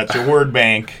 That's your word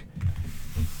bank.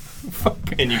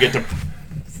 And you get to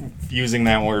using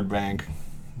that word bank.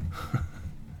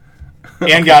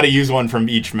 And got to use one from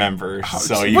each member.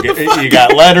 So you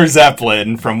got Led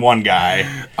Zeppelin from one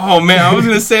guy. Oh man, I was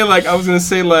gonna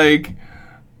say like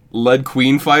Lead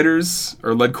Queen Fighters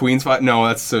or Lead Queens Fight. No,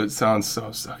 it sounds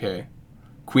so okay.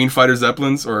 Queen Fighter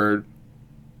Zeppelins or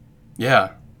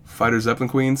Fighter Zeppelin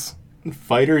Queens.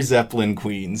 Fighter Zeppelin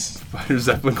Queens. Fighter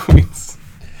Zeppelin Queens.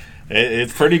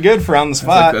 It's pretty good for on the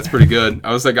spot. That's pretty good.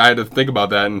 I was like, I had to think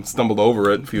about that and stumbled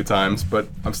over it a few times, but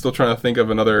I'm still trying to think of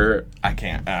another. I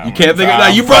can't. You can't think of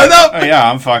that? You brought it up? Yeah,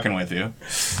 I'm fucking with you.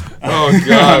 Oh,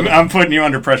 God. I'm putting you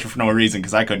under pressure for no reason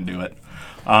because I couldn't do it.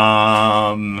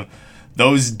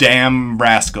 Those damn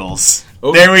rascals.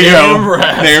 There we go.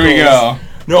 There we go.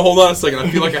 No, hold on a second. I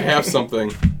feel like I have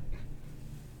something.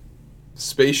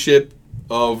 Spaceship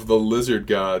of the Lizard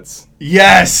Gods.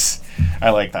 Yes! I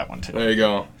like that one, too. There you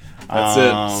go. That's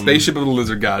it. Spaceship of the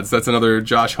Lizard Gods. That's another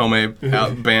Josh Homme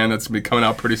band that's going to be coming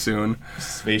out pretty soon.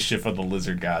 Spaceship of the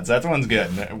Lizard Gods. That one's good.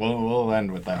 We'll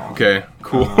end with that one. Okay,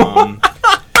 cool.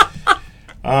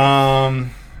 All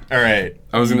right.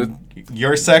 I was going to...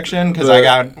 Your section, because I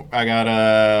got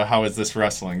how is this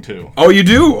wrestling too? Oh, you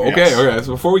do? Okay, yes. okay.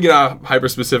 So before we get out hyper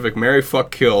specific, marry,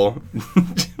 fuck, kill,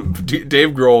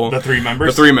 Dave Grohl. The three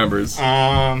members. The three members.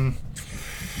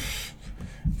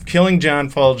 Killing John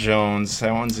Paul Jones.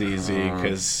 That one's easy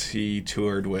because he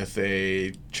toured with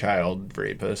a child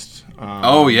rapist.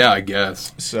 Oh yeah, I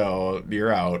guess. So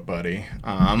you're out, buddy.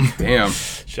 Damn.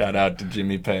 Shout out to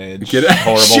Jimmy Page.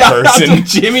 Horrible Shout person. Out to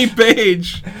Jimmy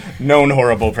Page. Known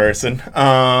horrible person.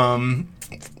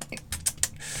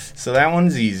 So that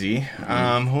one's easy. Who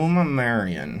am I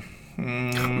marrying?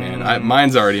 Man,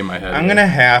 mine's already in my head. I'm gonna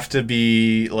have to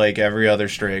be like every other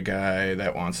straight guy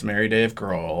that wants to marry Dave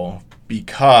Grohl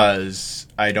because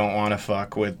I don't want to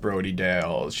fuck with Brody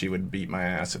Dale. She would beat my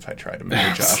ass if I tried to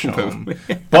marry Josh Homme.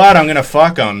 But I'm gonna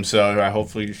fuck him, so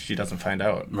hopefully she doesn't find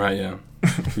out. Right? Yeah,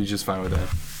 she's just fine with that.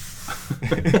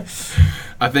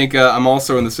 I think I'm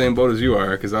also in the same boat as you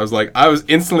are because I was like, marry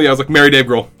Dave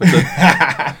Grohl. That's it.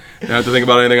 I don't have to think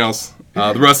about anything else.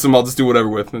 The rest of them I'll just do whatever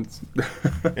with.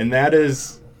 And that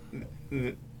is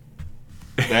it.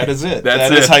 That's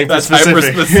That's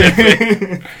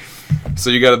hyper-specific. So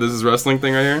you got this is wrestling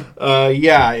thing right here?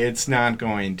 Yeah, it's not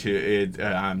going to.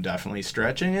 I'm definitely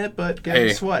stretching it, but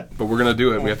guess what? But we're going to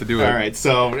do it. We have to do it. All right,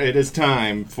 so it is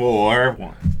time for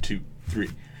 1, 2, 3.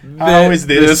 How is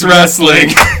this wrestling?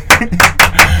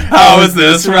 How is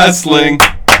this wrestling?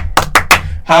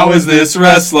 How is this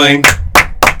wrestling?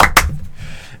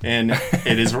 And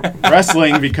it is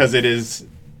wrestling because it is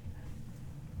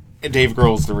Dave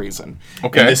Grohl's the reason.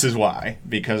 Okay. And this is why.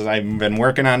 Because I've been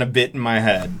working on a bit in my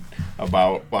head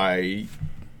about why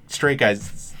straight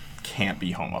guys can't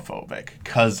be homophobic.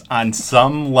 Because on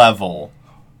some level,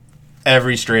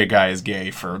 every straight guy is gay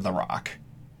for The Rock.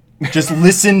 Just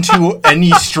listen to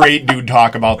any straight dude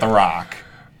talk about The Rock.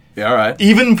 Yeah, all right.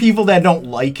 Even people that don't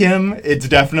like him, it's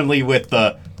definitely with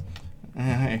the...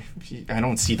 I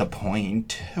don't see the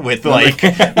point with with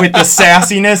the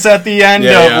sassiness at the end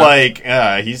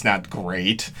he's not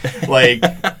great. Like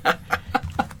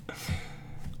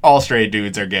all straight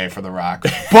dudes are gay for The Rock,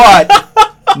 but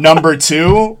number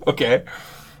 2, okay,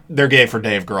 they're gay for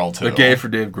Dave Grohl too. They're gay for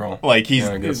Dave Grohl. Like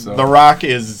I guess so. The Rock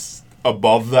is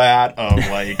above that of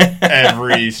like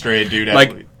every straight dude.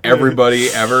 Like everybody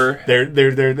ever.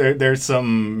 There's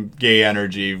some gay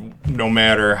energy, no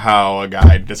matter how a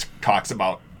guy just talks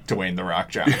about Dwayne The Rock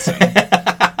Johnson.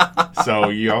 So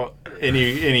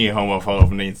any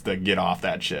homophobe needs to get off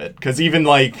that shit, because even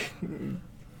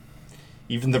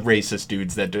the racist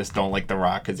dudes that just don't like The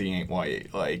Rock because he ain't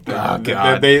white, like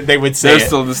they would say it.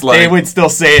 Still just like, they would still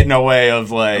say it in a way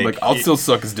of like I'll still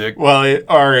suck his dick. Well,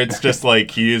 or it's just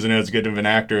like he isn't as good of an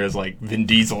actor as like Vin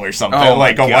Diesel or something,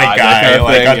 like a God, white guy, kind of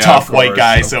like a tough white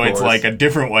guy. So course. It's like a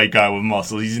different white guy with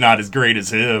muscles. He's not as great as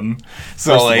him.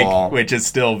 So First like, of all, which is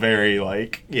still very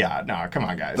like, come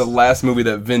on, guys. The last movie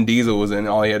that Vin Diesel was in,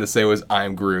 all he had to say was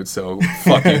 "I'm Groot." So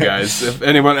fuck you guys. If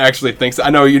anyone actually thinks, I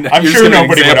know you. I'm sure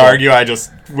nobody would argue. I just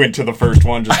went to the first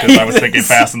one just because I was thinking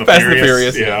Fast and the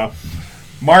Furious. Yeah.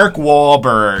 Mark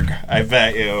Wahlberg. I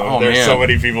bet you. There's so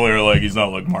many people who are like, he's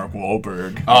not like Mark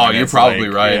Wahlberg. Oh, you're probably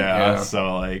right. Yeah.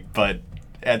 So like, but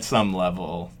at some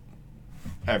level,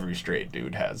 every straight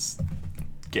dude has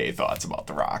gay thoughts about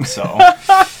The Rock. So.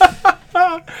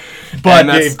 But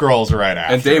Dave Grohl's right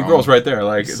after. And Dave Grohl's right there.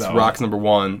 Like, it's Rock's number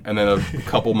 1, and then a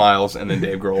couple miles, and then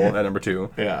Dave Grohl at number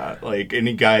 2. Yeah, like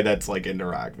any guy that's like into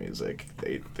rock music,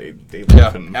 they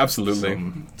love him. Absolutely.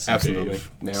 Absolutely.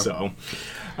 Yeah. So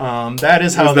that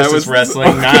is how this is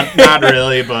wrestling. Not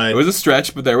really, but it was a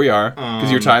stretch, but there we are.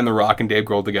 Because you're tying The Rock and Dave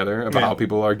Grohl together about how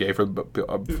people are gay for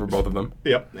both of them.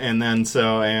 Yep. And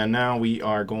now we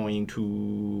are going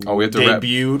to we have to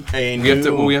debut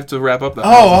we have to wrap up the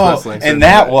wrestling. And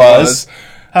that was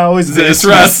How is this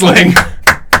wrestling?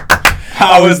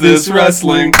 How is this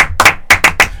wrestling?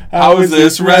 How is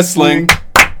this wrestling?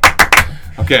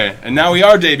 Okay, and now we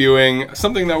are debuting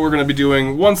something that we're going to be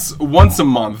doing once a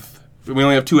month. We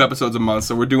only have 2 episodes a month,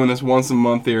 so we're doing this once a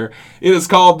month here. It is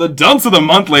called the Dunce of the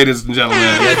Month, ladies and gentlemen.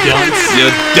 You dunce.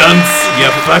 You dunce. You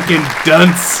fucking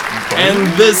dunce. And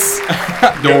this...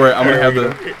 Don't worry, I'm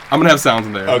gonna have sounds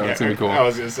in there. Okay. It's gonna be cool. I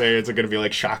was gonna say, it's gonna be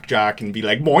like Shock Jock and be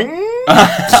like, boing.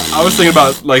 I was thinking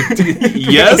about, like,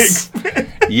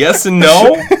 yes and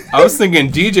no. I was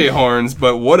thinking DJ horns,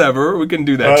 but whatever. We can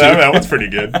do that too. That one's pretty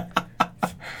good.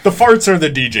 The farts are the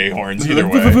DJ horns, either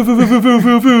way.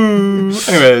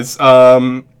 Anyways,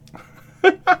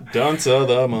 Dunce of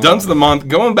the Month. Dunce of the Month.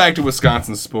 Going back to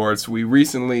Wisconsin sports, we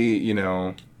recently,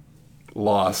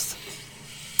 lost.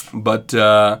 But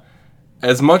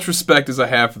as much respect as I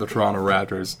have for the Toronto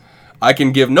Raptors, I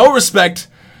can give no respect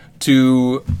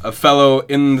to a fellow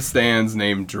in the stands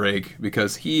named Drake,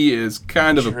 because he is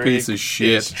kind of a piece of shit.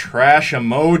 It's trash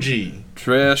emoji.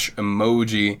 Trash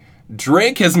emoji.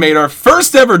 Drake has made our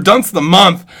first ever Dunce of the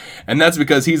Month, and that's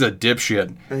because he's a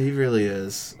dipshit. He really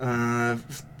is.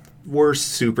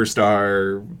 Worst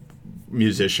superstar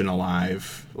musician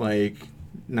alive. Like,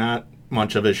 not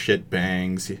much of his shit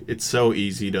bangs. It's so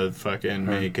easy to fucking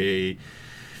make a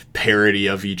parody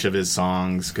of each of his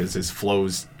songs because his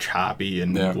flow's choppy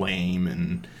and lame,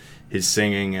 and his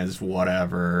singing is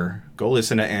whatever. Go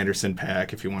listen to Anderson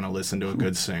 .Paak if you want to listen to a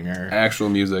good singer. Actual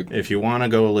music. If you want to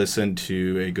go listen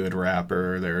to a good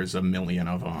rapper, there's a million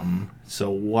of them.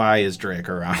 So why is Drake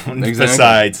around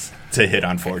besides to hit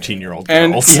on 14-year-old girls?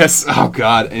 And yes, oh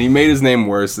god, and he made his name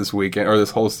worse this weekend, or this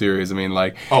whole series. I mean,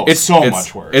 like, it's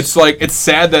much worse. It's like, it's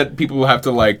sad that people have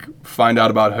to like find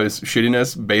out about his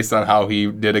shittiness based on how he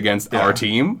did against our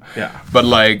team. Yeah, but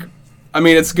like, I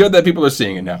mean, it's good that people are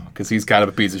seeing it now because he's kind of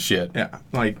a piece of shit. Yeah,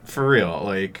 like, for real,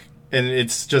 like. And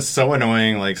it's just so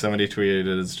annoying, like, somebody tweeted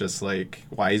it, it's just like,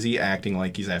 why is he acting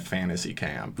like he's at fantasy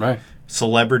camp? Right.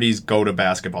 Celebrities go to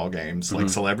basketball games. Like,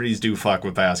 celebrities do fuck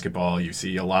with basketball. You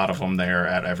see a lot of them there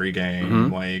at every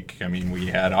game. Like, I mean, we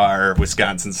had our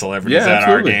Wisconsin celebrities at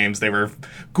our games. They were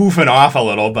goofing off a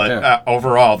little, but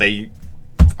overall, they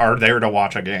are there to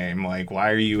watch a game. Like,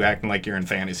 why are you acting like you're in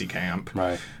fantasy camp?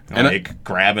 Right. And like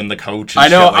grabbing the coach. I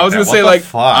know. Shit like I was gonna say, like,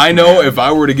 I know if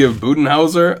I were to give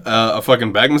Budenhauser a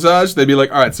fucking back massage, they'd be like,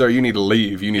 "All right, sir, you need to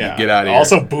leave. You need to get out of here."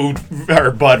 Also,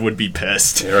 Bud would be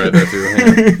pissed. Yeah, right, that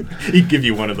too. Yeah. He'd give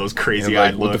you one of those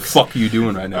crazy-eyed looks. What the fuck are you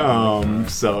doing right now?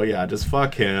 So yeah, just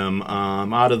fuck him.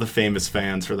 Out of the famous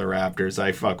fans for the Raptors,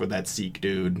 I fuck with that Sikh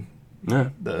dude. Yeah.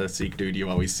 The Sikh dude you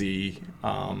always see.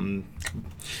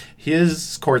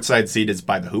 His courtside seat is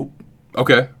by the hoop.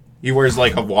 Okay. He wears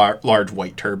like a large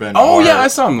white turban. Oh yeah, I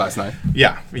saw him last night.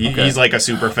 Yeah, he's like a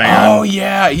super fan. Oh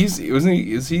yeah, is he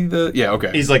the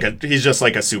okay? He's just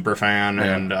like a super fan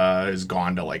and has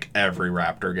gone to like every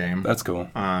Raptor game. That's cool.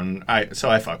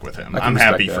 So I fuck with him. I'm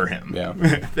happy for him. Yeah.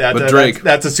 But Drake,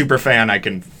 that's a super fan I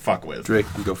can fuck with. Drake,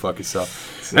 you go fuck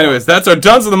yourself. So. Anyways, that's our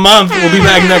Dunce of the Month. We'll be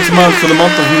back next month. So the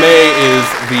month of May is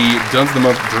the Dunce of the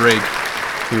Month Drake.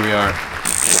 Here we are.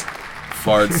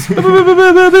 farts.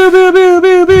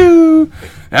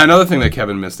 And another thing that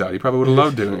Kevin missed out. He probably would have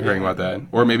loved hearing about that.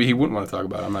 Or maybe he wouldn't want to talk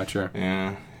about it. I'm not sure.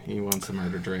 Yeah, he wants to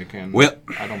murder Drake, and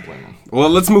I don't blame him. Well,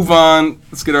 let's move on.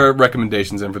 Let's get our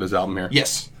recommendations in for this album here.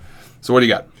 Yes. So what do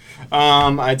you got?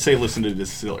 I'd say listen to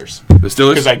Distillers.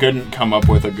 Distillers? Because I couldn't come up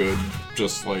with a good,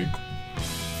 just like,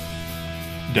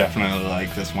 definitely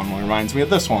like this one reminds me of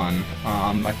this one.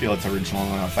 I feel it's original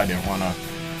enough. I didn't want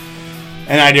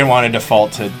to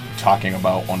default to talking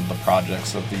about one of the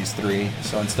projects of these three.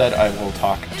 So instead, I will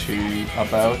talk to you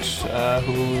about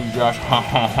who Josh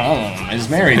Homme is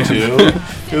married to,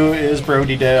 who is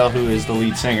Brody Dale, who is the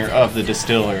lead singer of the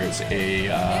Distillers, a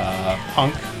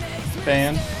punk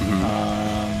band.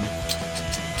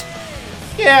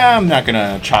 Yeah, I'm not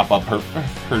gonna chop up her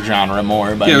genre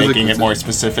more by making it more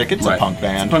specific. It's a punk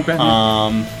band. It's a punk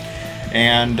band.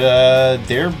 And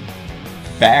they're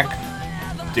back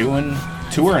doing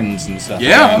tourings and stuff.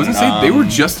 Yeah, I was gonna say they were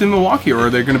just in Milwaukee, or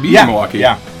they're gonna be in Milwaukee.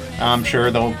 Yeah, I'm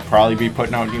sure they'll probably be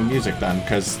putting out new music then,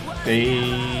 because they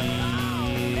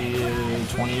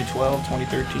 2012,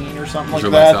 2013 or something like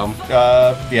that.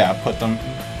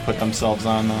 Put themselves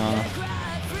on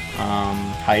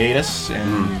hiatus,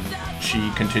 and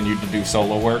she continued to do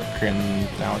solo work, and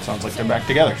now it sounds like they're back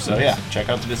together. So yeah, check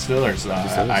out the Distillers.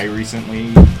 I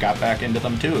recently got back into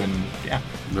them too, and yeah,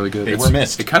 really good. They were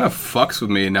missed. It kind of fucks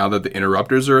with me now that the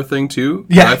Interrupters are a thing too.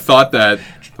 Yeah, I thought that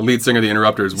the lead singer of the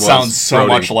Interrupters sounds so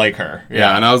Brody. much like her.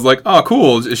 Yeah, and I was like, oh,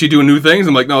 cool. Is she doing new things?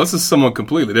 I'm like, no, this is someone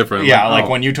completely different. Yeah,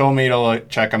 when you told me to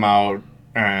check them out,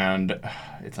 and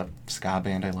it's a ska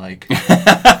band I like.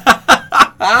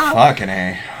 Fucking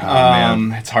A.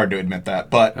 Man. It's hard to admit that,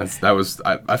 but I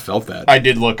felt that. I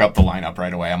did look up the lineup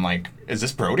right away. I'm like, is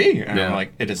this Brody? And I'm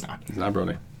like, it is not. It's not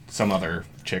Brody. Some other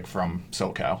chick from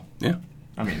SoCal. Yeah.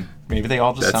 I mean, maybe they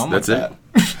all just sound like that.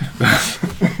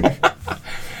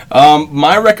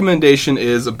 My recommendation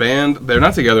is a band. They're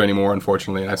not together anymore,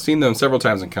 unfortunately, and I've seen them several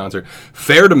times in concert.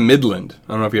 Fair to Midland.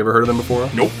 I don't know if you ever heard of them before.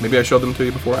 Nope. Maybe I showed them to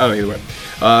you before. I don't know, either way.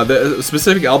 The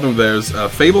specific album of theirs,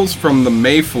 Fables from the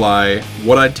Mayfly,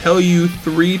 What I Tell You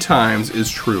 3 Times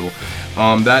Is True.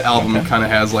 That album kind of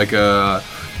has like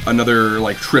another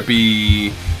like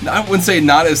trippy, I wouldn't say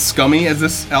not as scummy as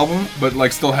this album, but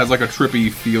like still has like a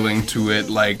trippy feeling to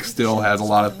it, like still has a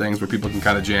lot of things where people can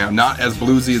kind of jam. Not as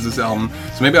bluesy as this album,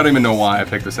 so maybe I don't even know why I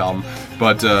picked this album,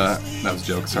 but that was a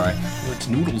joke, sorry. Well, it's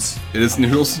noodles. It is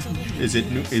noodles? Is it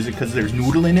because there's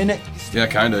noodling in it? Yeah,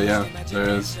 kinda, yeah, there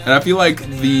is. And I feel like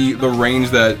the range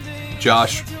that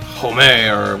Josh Homme,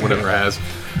 or whatever has,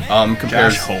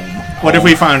 compares... Josh Homme. What if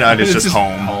we found out it's just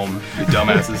Home? Home, you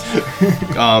dumbasses.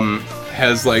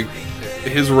 Has like...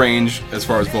 his range as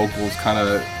far as vocals kind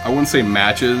of, I wouldn't say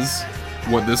matches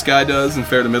what this guy does in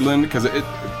Fair to Midland, because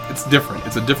it's different.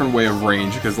 It's a different way of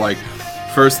range, because like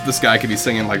first this guy could be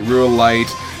singing like real light,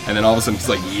 and then all of a sudden he's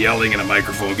like yelling in a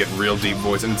microphone, getting real deep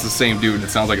voice, and it's the same dude, and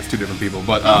it sounds like it's two different people.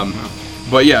 But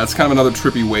yeah, it's kind of another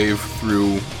trippy wave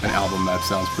through an album that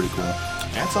sounds pretty cool.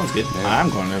 That sounds good. Yeah. I'm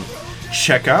going to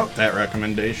check out that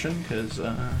recommendation, because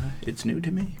it's new to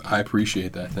me. I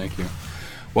appreciate that. Thank you.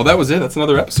 Well, that was it. That's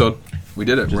another episode. We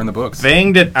did it. We're in the books.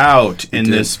 Banged it out in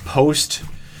this post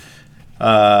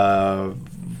world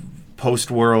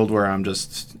where I'm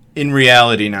just in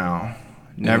reality now.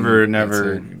 Never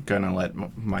gonna let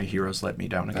my heroes let me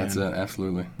down again. That's it.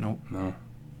 Absolutely. Nope. No.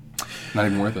 Not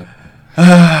even worth it.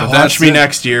 Watch me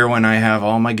next year when I have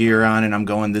all my gear on and I'm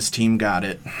going, this team got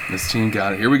it. This team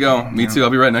got it. Here we go. Me too. I'll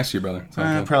be right next to you, brother.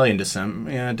 Probably in December.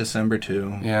 Yeah, December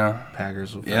too. Yeah.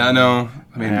 Packers will. Yeah, I know.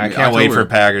 I mean, I can't wait for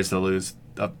Packers to lose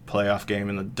a playoff game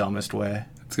in the dumbest way.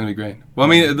 It's going to be great. Well, I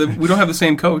mean, we don't have the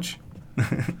same coach.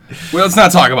 Well, let's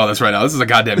not talk about this right now. This is a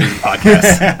goddamn music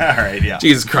podcast. All right, yeah.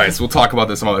 Jesus Christ. We'll talk about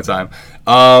this some other time.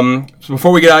 So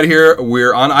before we get out of here,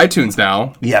 we're on iTunes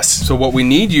now. Yes. So what we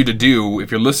need you to do,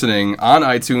 if you're listening on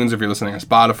iTunes, if you're listening on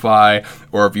Spotify,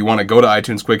 or if you want to go to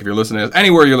iTunes quick, if you're listening to us,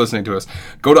 anywhere you're listening to us,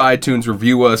 go to iTunes,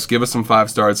 review us, give us some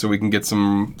 5 stars so we can get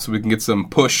some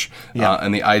push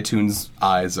in the iTunes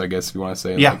eyes, I guess if you want to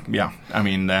say it. Yeah. I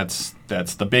mean, that's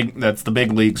the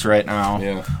big leagues right now.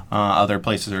 Yeah. Other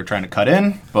places are trying to cut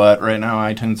in, but right now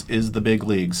iTunes is the big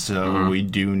leagues, so we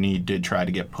do need to try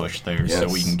to get pushed there so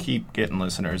we can keep getting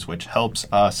listeners, which helps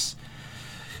us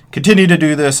continue to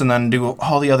do this and then do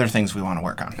all the other things we want to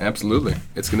work on. Absolutely.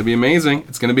 It's going to be amazing.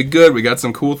 It's going to be good. We got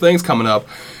some cool things coming up.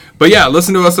 But yeah,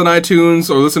 listen to us on iTunes,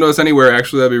 or listen to us anywhere.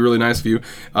 Actually, that'd be really nice of you.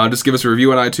 Just give us a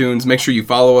review on iTunes. Make sure you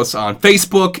follow us on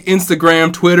Facebook,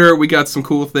 Instagram, Twitter. We got some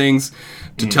cool things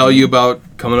to tell you about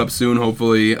coming up soon,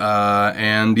 hopefully.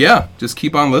 And yeah, just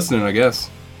keep on listening, I guess.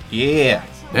 Yeah.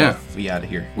 Yeah. We out of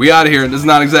here. We out of here. This is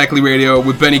Not Exactly Radio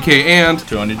with Benny K and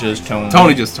Tony Just Tony.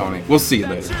 Tony Just Tony. We'll see you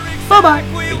later. Bye-bye.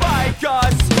 I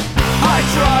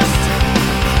trust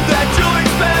that you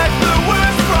expect the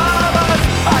worst.